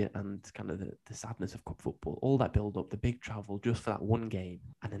beauty and kind of the sadness of cup football. All that build up, the big travel just for that one game,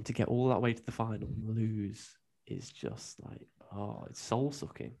 and then to get all that way to the final and lose is just like, it's soul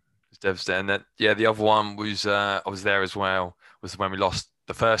sucking. It's devastating. The other one was I was there as well. Was when we lost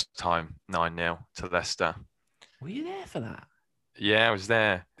the first time 9-0 to Leicester. Were you there for that? Yeah, I was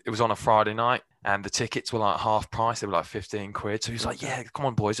there. It was on a Friday night, and the tickets were like half price. They were like 15 quid. So he was like, "Yeah, come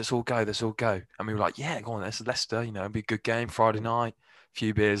on, boys, let's all go. And we were like, "Yeah, go on, that's Leicester. It'll be a good game Friday night. A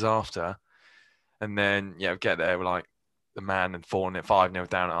few beers after." And then, yeah, we get there, we're like, the man had fallen at 5-0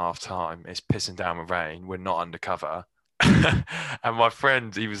 down at half time. It's pissing down with rain. We're not undercover. And my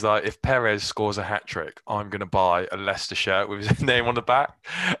friend, he was like, if Perez scores a hat trick, I'm going to buy a Leicester shirt with his name on the back.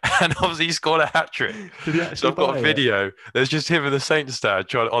 And obviously he scored a hat trick. So I've got a video. There's just him in the Saints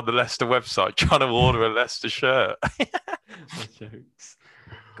stand on the Leicester website trying to order a Leicester shirt. That's jokes.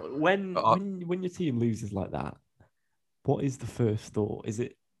 When your team loses like that, what is the first thought?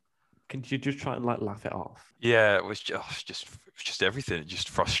 Can you just try and like laugh it off? Yeah, it was just everything. Just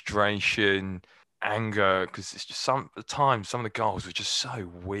frustration, anger, because it's just some of the goals were just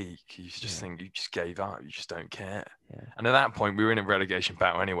so weak. You just think you just gave up. You just don't care. Yeah. And at that point, we were in a relegation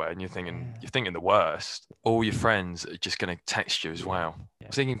battle anyway, and you're thinking the worst. All your friends are just going to text you as well. Yeah. I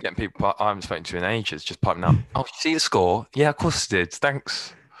was thinking getting people I haven't spoken to in ages just piping up. Oh, you see the score? Yeah, of course I did.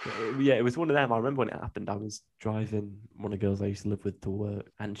 Thanks. Yeah, it was one of them. I remember when it happened, I was driving one of the girls I used to live with to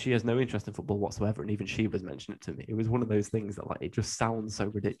work, and she has no interest in football whatsoever, and even she was mentioning it to me. It was one of those things that, like, it just sounds so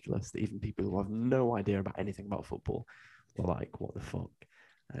ridiculous that even people who have no idea about anything about football were like, what the fuck?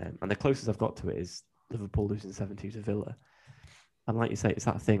 And the closest I've got to it is Liverpool losing 7-2 to Villa. And like you say, it's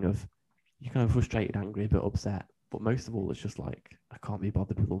that thing of you're kind of frustrated, angry, a bit upset, but most of all, it's just like, I can't be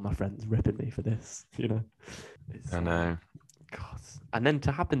bothered with all my friends ripping me for this, you know? I know. God. And then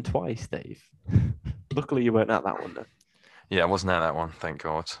to happen twice, Dave. Luckily, you weren't at that one, though. Yeah, I wasn't at that one, thank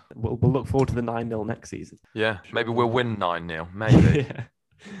God. We'll look forward to the 9-0 next season. Yeah, maybe we'll win 9-0, maybe. Yeah,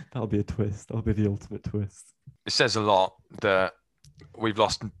 that'll be a twist. That'll be the ultimate twist. It says a lot that we've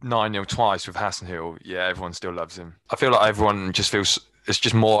lost 9-0 twice with Hasenhüttl. Yeah, everyone still loves him. I feel like everyone just feels it's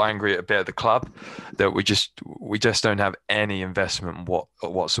just more angry a bit at the club that we just don't have any investment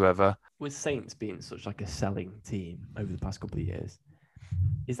whatsoever. With Saints being such like a selling team over the past couple of years,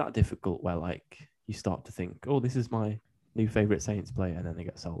 is that difficult where like you start to think, oh, this is my new favourite Saints player, and then they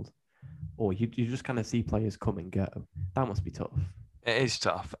get sold? Or you just kind of see players come and go. That must be tough. It is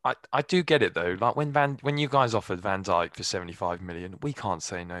tough. I do get it though. Like when you guys offered Van Dijk for 75 million, we can't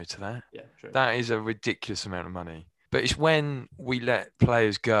say no to that. Yeah, true. That is a ridiculous amount of money. But it's when we let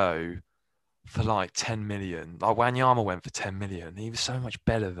players go for like 10 million. Like Wanyama went for 10 million. He was so much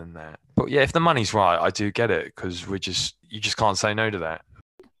better than that. But yeah, if the money's right, I do get it because you just can't say no to that.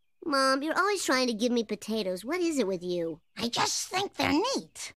 Mom, you're always trying to give me potatoes. What is it with you? I just think they're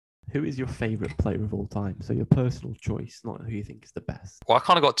neat. Who is your favourite player of all time? So your personal choice, not who you think is the best. Well, I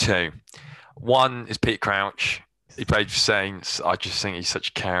kind of got two. One is Pete Crouch. He played for Saints. I just think he's such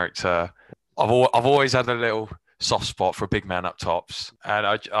a character. I've always had a little soft spot for a big man up tops, and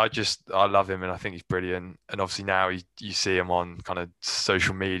I love him, and I think he's brilliant. And obviously now you see him on kind of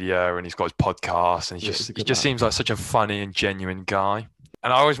social media, and he's got his podcast, and he just seems like such a funny and genuine guy.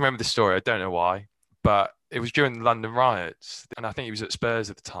 And I always remember this story. I don't know why, but it was during the London riots, and I think he was at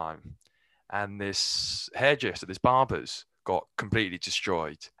Spurs at the time, and this hairdresser, this barber's, got completely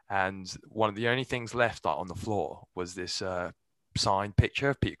destroyed, and one of the only things left on the floor was this signed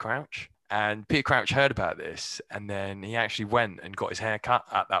picture of Peter Crouch. And Peter Crouch heard about this, and then he actually went and got his hair cut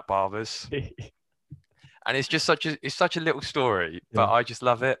at that barber's. And it's just such a little story, but I just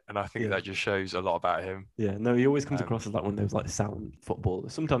love it, and I think that just shows a lot about him. Yeah, no, he always comes across as like one of those like sound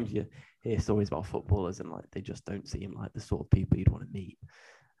footballers. Sometimes you hear stories about footballers, and like they just don't seem like the sort of people you'd want to meet,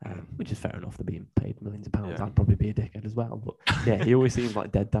 which is fair enough. They're being paid millions of pounds. I'd probably be a dickhead as well, but yeah, he always seems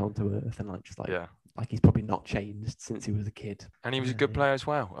like dead down to earth, and like just like like he's probably not changed since he was a kid. And he was a good player as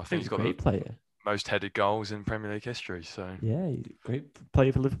well. I think he's got a great player. Most headed goals in Premier League history. So yeah, great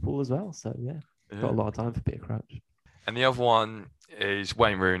player for Liverpool as well. So yeah. Got a lot of time for Peter Crouch. And the other one is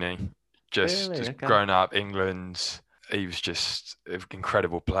Wayne Rooney. Just growing up England, he was just an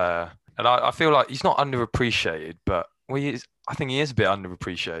incredible player. And I feel like he's not underappreciated, but I think he is a bit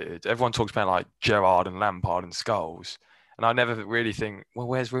underappreciated. Everyone talks about like Gerrard and Lampard and Scholes. And I never really think, well,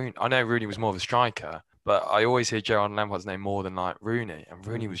 where's Rooney? I know Rooney was more of a striker, but I always hear Gerrard and Lampard's name more than like Rooney. And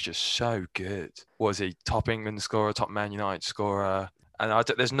Rooney was just so good. Was he top England scorer, top Man United scorer? And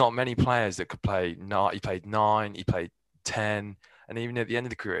there's not many players that could play. He played 9, he played 10, and even at the end of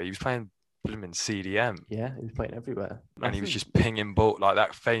the career, he was playing in CDM. Yeah, he was playing everywhere. And he was just pinging ball, like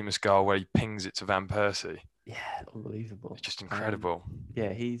that famous goal where he pings it to Van Persie. Yeah, unbelievable. It's just incredible.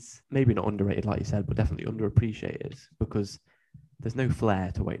 Yeah, he's maybe not underrated, like you said, but definitely underappreciated because there's no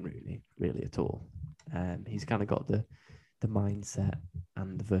flair to Wayne Rooney, really, at all. He's kind of got the mindset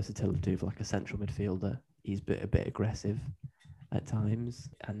and the versatility of like a central midfielder. He's a bit aggressive at times,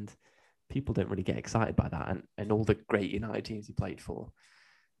 and people don't really get excited by that. And all the great United teams he played for,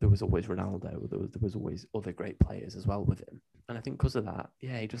 there was always Ronaldo. There was always other great players as well with him. And I think because of that,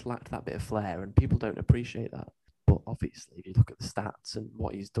 he just lacked that bit of flair, and people don't appreciate that. But obviously, if you look at the stats and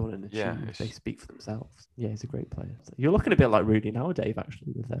what he's done and achieved, Yeah, they speak for themselves. Yeah, he's a great player. So you're looking a bit like Rudy now, Dave,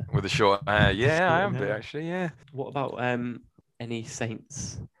 actually, with the short hair. Yeah, I am a bit hair. actually. Yeah. What about any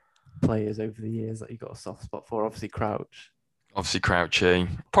Saints players over the years that you got a soft spot for? Obviously, Crouch. Obviously, Crouchy.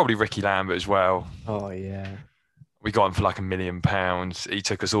 Probably Ricky Lambert as well. Oh yeah. We got him for like £1 million. He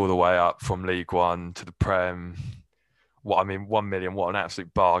took us all the way up from League One to the Prem. What 1 million, what an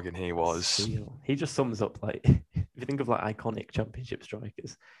absolute bargain he was. Steal. He just sums up, like, if you think of like iconic championship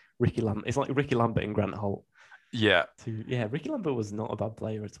strikers, Ricky Lambert. It's like Ricky Lambert and Grant Holt. Yeah. Ricky Lambert was not a bad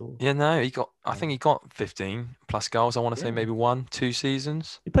player at all. Yeah, no, I think he got 15 plus goals. I want to say maybe 2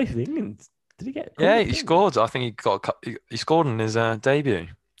 seasons. He played for England. Did he get? Yeah, he scored. I think he scored in his debut.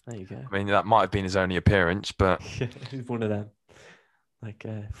 There you go. I mean, that might have been his only appearance, but he's one of them, like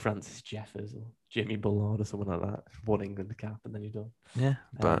Francis Jeffers or Jimmy Bullard or someone like that. One England cap, and then you're done. Yeah,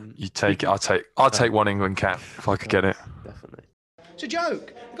 but you take it. I'll take one England cap if I could get it. Definitely. It's a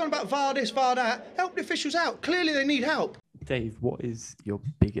joke. You're going about VAR this, VAR that. Help the officials out. Clearly, they need help. Dave, what is your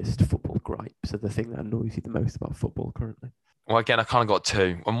biggest football gripe? So the thing that annoys you the most about football currently? Well, again, I kind of got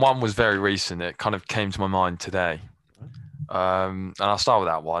 2, and one was very recent. It kind of came to my mind today. And I'll start with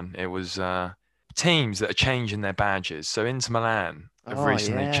that one. It was teams that are changing their badges. So Inter Milan have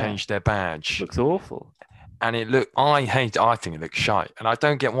recently changed their badge. It looks awful. And I think it looks shite. And I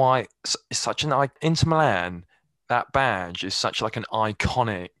don't get why it's such an Inter Milan, that badge is such like an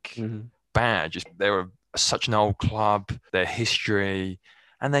iconic badge. They're such an old club, their history,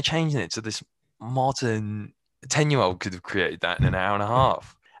 and they're changing it to this modern 10-year-old could have created that in an hour and a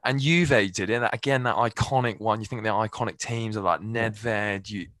half. And Juve did it. Again, that iconic one. You think the iconic teams are like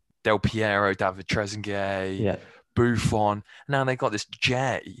Nedved, Del Piero, David Trezeguet, Buffon. Now they got this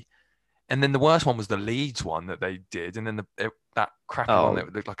J. And then the worst one was the Leeds one that they did. And then that crappy one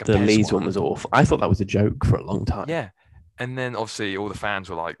that looked like a the Leeds one was awful. I thought that was a joke for a long time. Yeah. And then obviously all the fans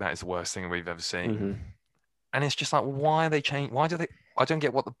were like, that is the worst thing we've ever seen. And it's just like, why are they changing? Why do they? I don't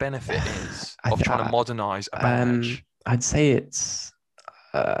get what the benefit is of trying to modernize a badge. I'd say it's,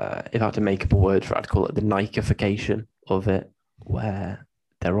 if I had to make up a word for it, I'd call it the Nike-ification of it, where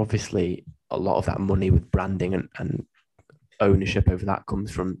they're obviously a lot of that money with branding and ownership over that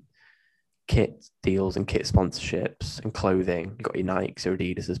comes from kit deals and kit sponsorships and clothing. You've got your Nikes, your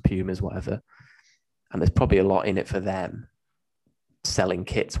Adidas, Pumas, whatever. And there's probably a lot in it for them selling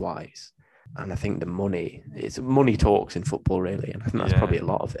kits wise. And I think the money talks in football, really. And I think that's probably a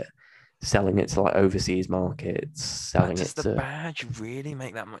lot of it. Selling it to like overseas markets, selling it to... Does the badge really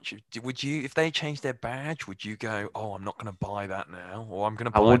make that much? Would you, if they changed their badge, would you go, oh, I'm not going to buy that now, or I'm going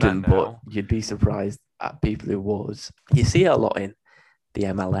to buy that now? I wouldn't, but you'd be surprised at people who was. You see it a lot in the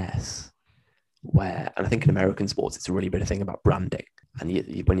MLS, where, and I think in American sports, it's a really big thing about branding. And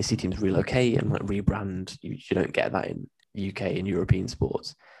when you see teams relocate and like rebrand, you don't get that in UK and European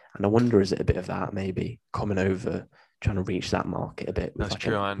sports. And I wonder, is it a bit of that maybe coming over, trying to reach that market a bit? That's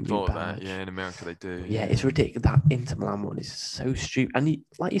true. I hadn't thought of that. Yeah, in America they do. Yeah, it's ridiculous. That Inter Milan one is so stupid. And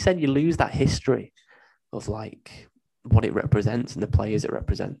like you said, you lose that history of like what it represents and the players it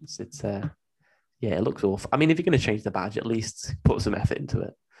represents. It's it looks awful. I mean, if you're going to change the badge, at least put some effort into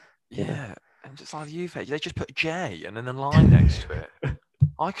it. Yeah, and just like Juve, they just put a J and then a line next to it.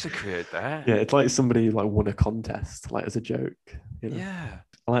 I could have created that. Yeah, it's like somebody like won a contest, like as a joke. Yeah.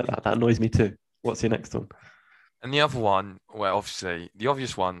 I like that. That annoys me too. What's your next one? And the other one, well, obviously, the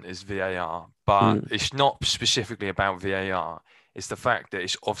obvious one is VAR, but it's not specifically about VAR. It's the fact that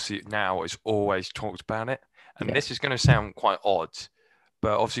it's obviously now it's always talked about it. And this is going to sound quite odd,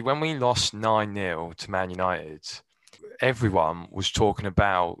 but obviously when we lost 9-0 to Man United, everyone was talking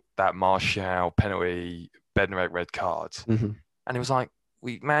about that Martial penalty, Bednarek red card. And it was like,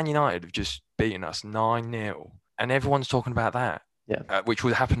 Man United have just beaten us 9-0. And everyone's talking about that. Yeah, which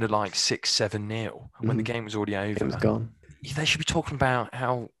would happen to like 6-7-0 when the game was already over. It was gone. They should be talking about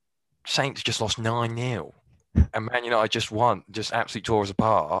how Saints just lost 9-0 and Man United just won, just absolutely tore us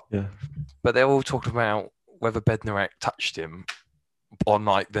apart. Yeah, but they're all talking about whether Bednarek touched him on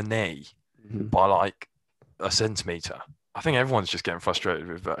like the knee by like a centimetre. I think everyone's just getting frustrated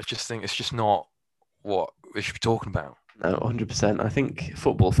with that. I just think it's just not what we should be talking about. No, 100%. I think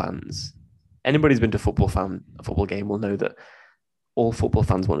football fans, anybody who's been to a football game will know that all football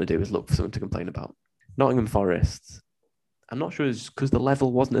fans want to do is look for something to complain about. Nottingham Forest, I'm not sure it's because the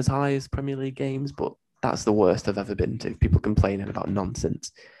level wasn't as high as Premier League games, but that's the worst I've ever been to. People complaining about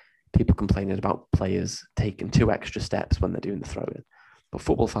nonsense. People complaining about players taking 2 extra steps when they're doing the throw-in. But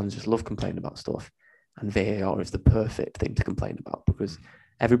football fans just love complaining about stuff. And VAR is the perfect thing to complain about because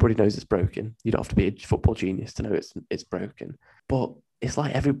everybody knows it's broken. You don't have to be a football genius to know it's broken. But it's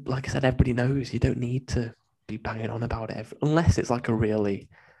like I said, everybody knows. You don't need to be banging on about it unless it's like a really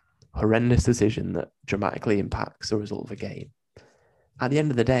horrendous decision that dramatically impacts the result of a game. At the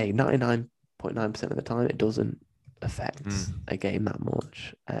end of the day, 99.9% of the time, it doesn't affect a game that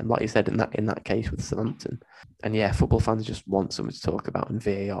much. Like you said, in that case with Southampton. And yeah, football fans just want something to talk about, and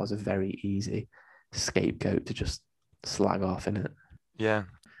VAR is a very easy scapegoat to just slag off, in it. Yeah.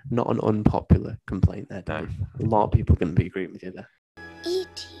 Not an unpopular complaint there, Dave. No. A lot of people are going to be agreeing with you there.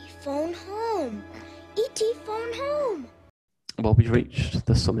 E.T. phone home. E.T. phone home. Well, we've reached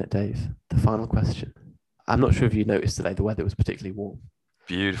the summit, Dave. The final question. I'm not sure if you noticed today, the weather was particularly warm.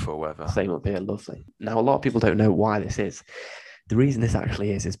 Beautiful weather. Same up here, lovely. Now, a lot of people don't know why this is. The reason this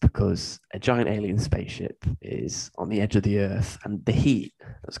actually is because a giant alien spaceship is on the edge of the Earth, and the heat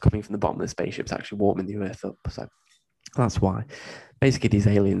that's coming from the bottom of the spaceship is actually warming the Earth up. So that's why. Basically, these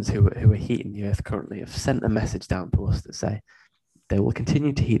aliens who are heating the Earth currently have sent a message down to us that say they will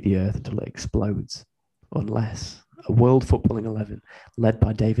continue to heat the Earth until it explodes, unless a World Footballing 11 led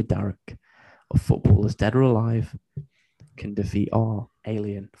by Dave Darrock of footballers dead or alive can defeat our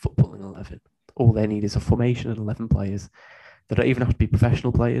alien footballing 11. All they need is a formation of 11 players. They don't even have to be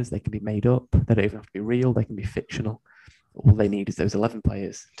professional players. They can be made up. They don't even have to be real. They can be fictional. All they need is those 11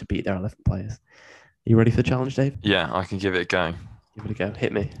 players to beat their 11 players. Are you ready for the challenge, Dave? Yeah, I can give it a go. Give it a go.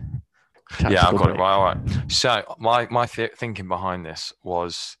 Hit me. Yeah, I've got it. Right, all right. So my thinking behind this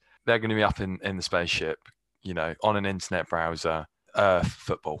was they're going to be up in the spaceship, you know, on an internet browser,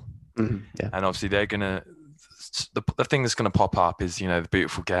 football. Mm-hmm, yeah. And obviously they're going to, the thing that's going to pop up is, you know, the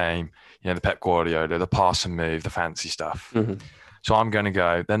beautiful game, you know, the Pep Guardiola, the pass and move, the fancy stuff. Mm-hmm. So I'm going to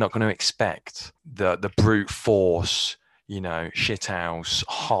go, they're not going to expect the brute force, you know, shithouse,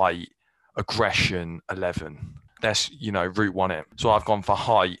 height, aggression 11. That's, you know, route one it. So I've gone for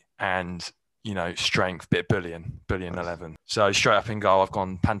height and, you know, strength, bit bullion 11. So straight up in goal, I've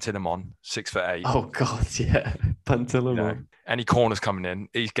gone Pantilimon, 6'8". Oh God, yeah, Pantilimon. You know, any corners coming in,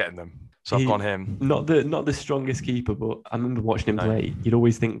 he's getting them. So I've gone him. Not the strongest keeper, but I remember watching him play. You'd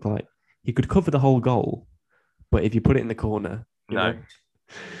always think like he could cover the whole goal, but if you put it in the corner, you know.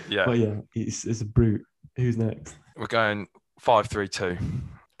 Yeah. But yeah, it's a brute. Who's next? We're going 5-3-2,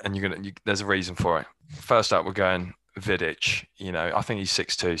 and there's a reason for it. First up, we're going Vidic. You know, I think he's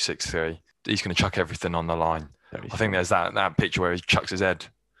 6'2", 6'3". He's going to chuck everything on the line. I think there's that picture where he chucks his head.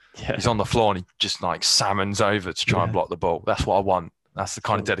 Yeah. He's on the floor and he just like salmons over to try and block the ball. That's what I want. That's the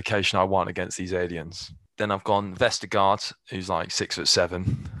kind of dedication I want against these aliens. Then I've gone Vestergaard, who's like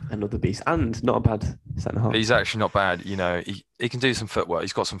 6'7". Another beast, and not a bad centre half. He's actually not bad. You know, he can do some footwork.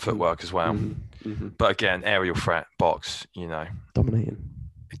 He's got some footwork as well. Mm-hmm. But again, aerial threat, box. You know,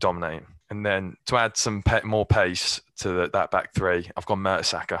 dominating. And then to add some more pace to that back three, I've gone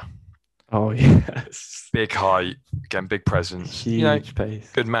Mertesacker. Oh yes, big height, again, big presence. Huge pace.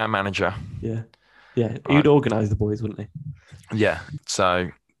 Good man manager. Yeah. He'd organise the boys, wouldn't he? Yeah. So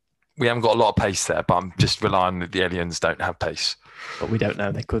we haven't got a lot of pace there, but I'm just relying that the aliens don't have pace. But we don't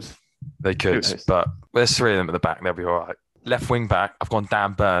know. They could. But there's three of them at the back. They'll be all right. Left wing back, I've gone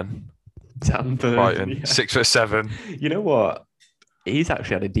Dan Burn. Brighton, 6'7". You know what? He's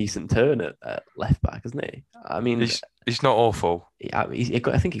actually had a decent turn at left back, hasn't he? I mean, he's not awful. I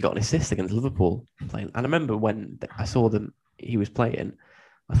think he got an assist against Liverpool playing. And I remember when I saw he was playing,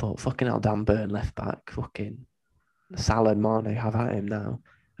 I thought, fucking hell, Dan Burn left back, fucking Salah and Mane have at him now.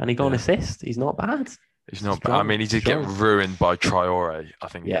 And he got an assist. He's not bad. He's not bad. I mean, he did get ruined by Traore, I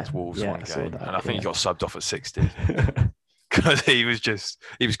think, against Wolves one game. And I think he got subbed off at 60. Because he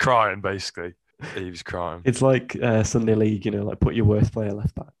was crying, basically. He was crying. It's like Sunday League, you know, like put your worst player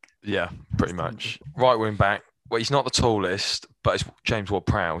left back. Yeah, pretty much. Right wing back. Well, he's not the tallest, but it's James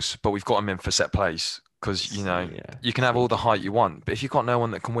Ward-Prowse. But we've got him in for set plays because, you know, you can have all the height you want. But if you've got no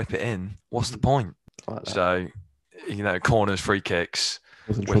one that can whip it in, what's the point? Like so, you know, corners, free kicks,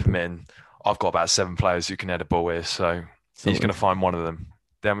 whip them in. I've got about 7 players who can head a ball here. So he's going to find one of them.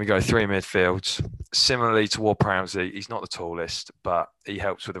 Then we go 3 midfields. Similarly to Ward-Prowse, he's not the tallest, but he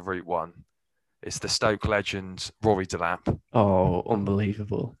helps with the route one. It's the Stoke legend, Rory Delap. Oh,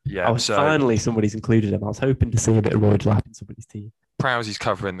 unbelievable. Yeah. Finally, somebody's included him. I was hoping to see a bit of Rory Delap in somebody's team. Prowsey's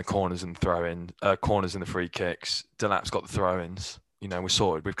covering the corners and corners and the free kicks. Delap's got the throw-ins. You know, we're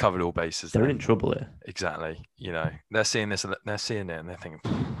sorted. We've covered all bases. They're in trouble here. Exactly. You know, they're seeing this, they're seeing it, and they're thinking,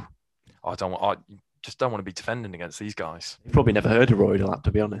 I just don't want to be defending against these guys. You've probably never heard of Rory Delap,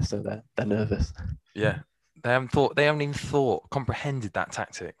 to be honest, so they're nervous. Yeah. They haven't even comprehended that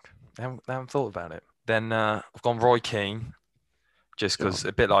tactic. They haven't thought about it. Then I've gone Roy Keane, just because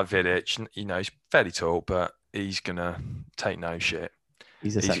a bit like Vidic, you know, he's fairly tall, but he's going to take no shit.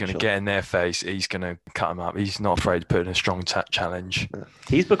 He's going to get in their face. He's going to cut them up. He's not afraid to put in a strong challenge. Yeah.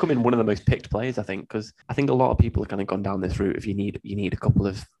 He's becoming one of the most picked players, I think, because I think a lot of people have kind of gone down this route. If you need a couple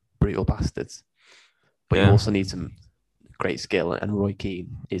of brutal bastards, but you also need some great skill, and Roy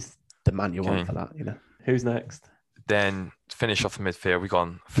Keane is the man you want for that. Who's next? Then to finish off the midfield, we've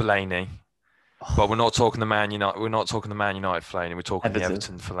gone Fellaini. But we're not talking the Man United. We're not talking the Man United Fellaini. We're talking the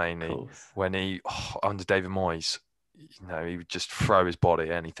Everton Fellaini. When he under David Moyes, he would just throw his body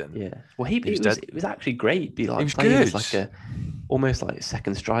at anything. Yeah. Well, it was actually great. He was playing good. as almost like a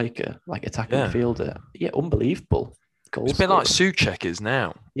second striker, like attacking midfielder. Yeah, unbelievable. It's a bit like Souček is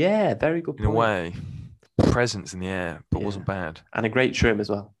now. Yeah, very good. In a way, presence in the air, but wasn't bad. And a great trim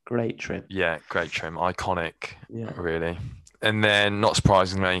as well. Great trim. Yeah, great trim. Iconic. Yeah, really. And then, not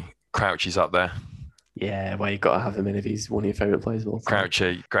surprisingly, Crouchy's up there. Yeah, well, you've got to have him in if he's one of your favourite players of all time.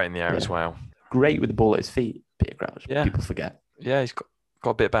 Crouchy, great in the air as well. Great with the ball at his feet, Peter Crouch. Yeah. People forget. Yeah, he's got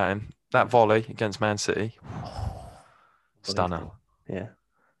a bit about him. That volley against Man City. Stunner. Yeah.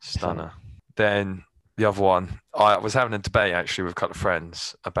 Stunner. Then the other one, I was having a debate actually with a couple of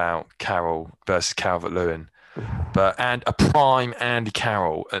friends about Carroll versus Calvert-Lewin. And a prime Andy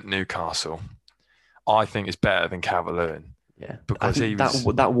Carroll at Newcastle, I think is better than Calvert-Lewin. Yeah, because he was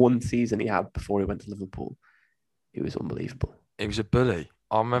that one season he had before he went to Liverpool, it was unbelievable. He was a bully.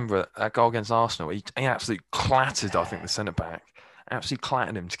 I remember that goal against Arsenal. He absolutely clattered, I think, the centre back. Absolutely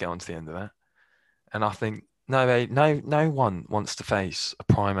clattered him to get onto the end of that. And I think no one wants to face a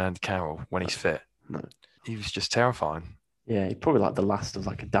prime Andy Carroll when he's fit. No, he was just terrifying. Yeah, he's probably like the last of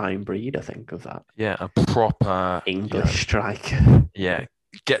like a dying breed, I think, of that. Yeah, a proper English striker. Yeah,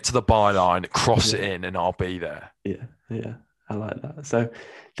 get to the byline, cross it in, and I'll be there. Yeah. I like that. So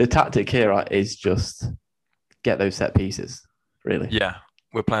the tactic here is just get those set pieces, really. Yeah,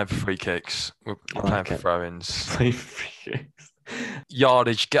 we're playing for free kicks. We're playing for throw-ins. Playing for free kicks.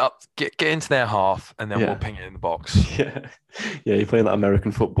 Yardage, get into their half, and then we'll ping it in the box. Yeah, you're playing that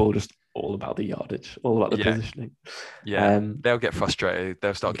American football, just all about the yardage, all about the positioning. Yeah, they'll get frustrated.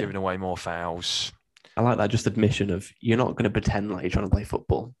 They'll start giving away more fouls. I like that just admission of you're not going to pretend like you're trying to play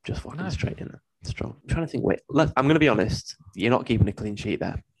football, just fucking straight in there. Strong. I'm trying to think. I'm going to be honest. You're not keeping a clean sheet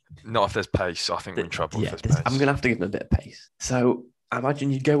there. Not if there's pace. I think we're in trouble if there's pace. I'm going to have to give them a bit of pace. So I imagine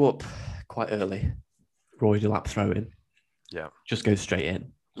you go up quite early. Roy Delap throw in. Yeah. Just go straight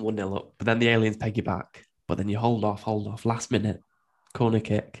in. 1-0 up. But then the aliens peg you back. But then you hold off. Last minute. Corner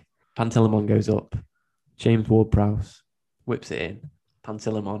kick. Pantilimon goes up. James Ward-Prowse whips it in.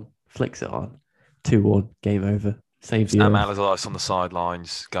 Pantilimon flicks it on. 2-1. Game over. Saves you. Sam Allardyce on the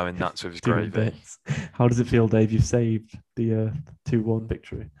sidelines going nuts with his gravy. How does it feel, Dave? You've saved the 2-1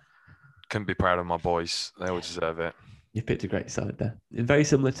 victory. Couldn't be proud of my boys. They all deserve it. You've picked a great side there. It's very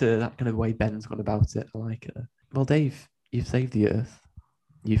similar to that kind of way Ben's gone about it. I like it. Well, Dave, you've saved the earth.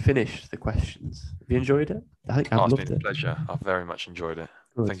 You finished the questions. Have you enjoyed it? I think I've loved it. It's been a pleasure. I've very much enjoyed it.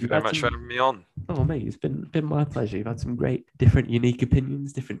 Good. Thank you very much for having me on. Oh, mate, it's been my pleasure. You've had some great, different, unique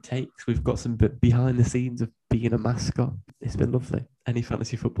opinions, different takes. We've got some behind the scenes of being a mascot. It's been lovely. Any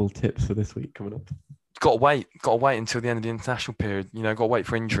fantasy football tips for this week coming up? Got to wait until the end of the international period. Got to wait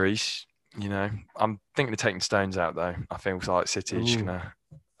for injuries. I'm thinking of taking Stones out though. I feel like City are just gonna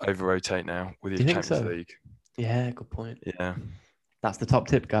over-rotate now with the Champions League. Yeah, good point. Yeah, that's the top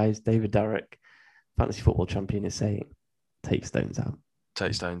tip, guys. David Darrock, fantasy football champion, is saying, take Stones out.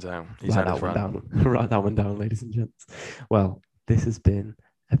 Take Stones out. Write that one down, ladies and gents. Well, this has been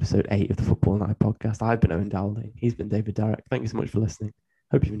episode 8 of the Football Night podcast. I've been Owen Dowling. He's been David Darrock. Thank you so much for listening.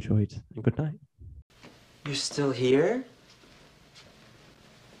 Hope you've enjoyed, and good night. You're still here?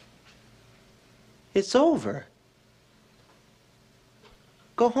 It's over.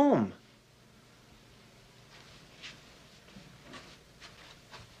 Go home.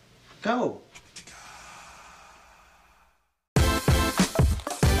 Go.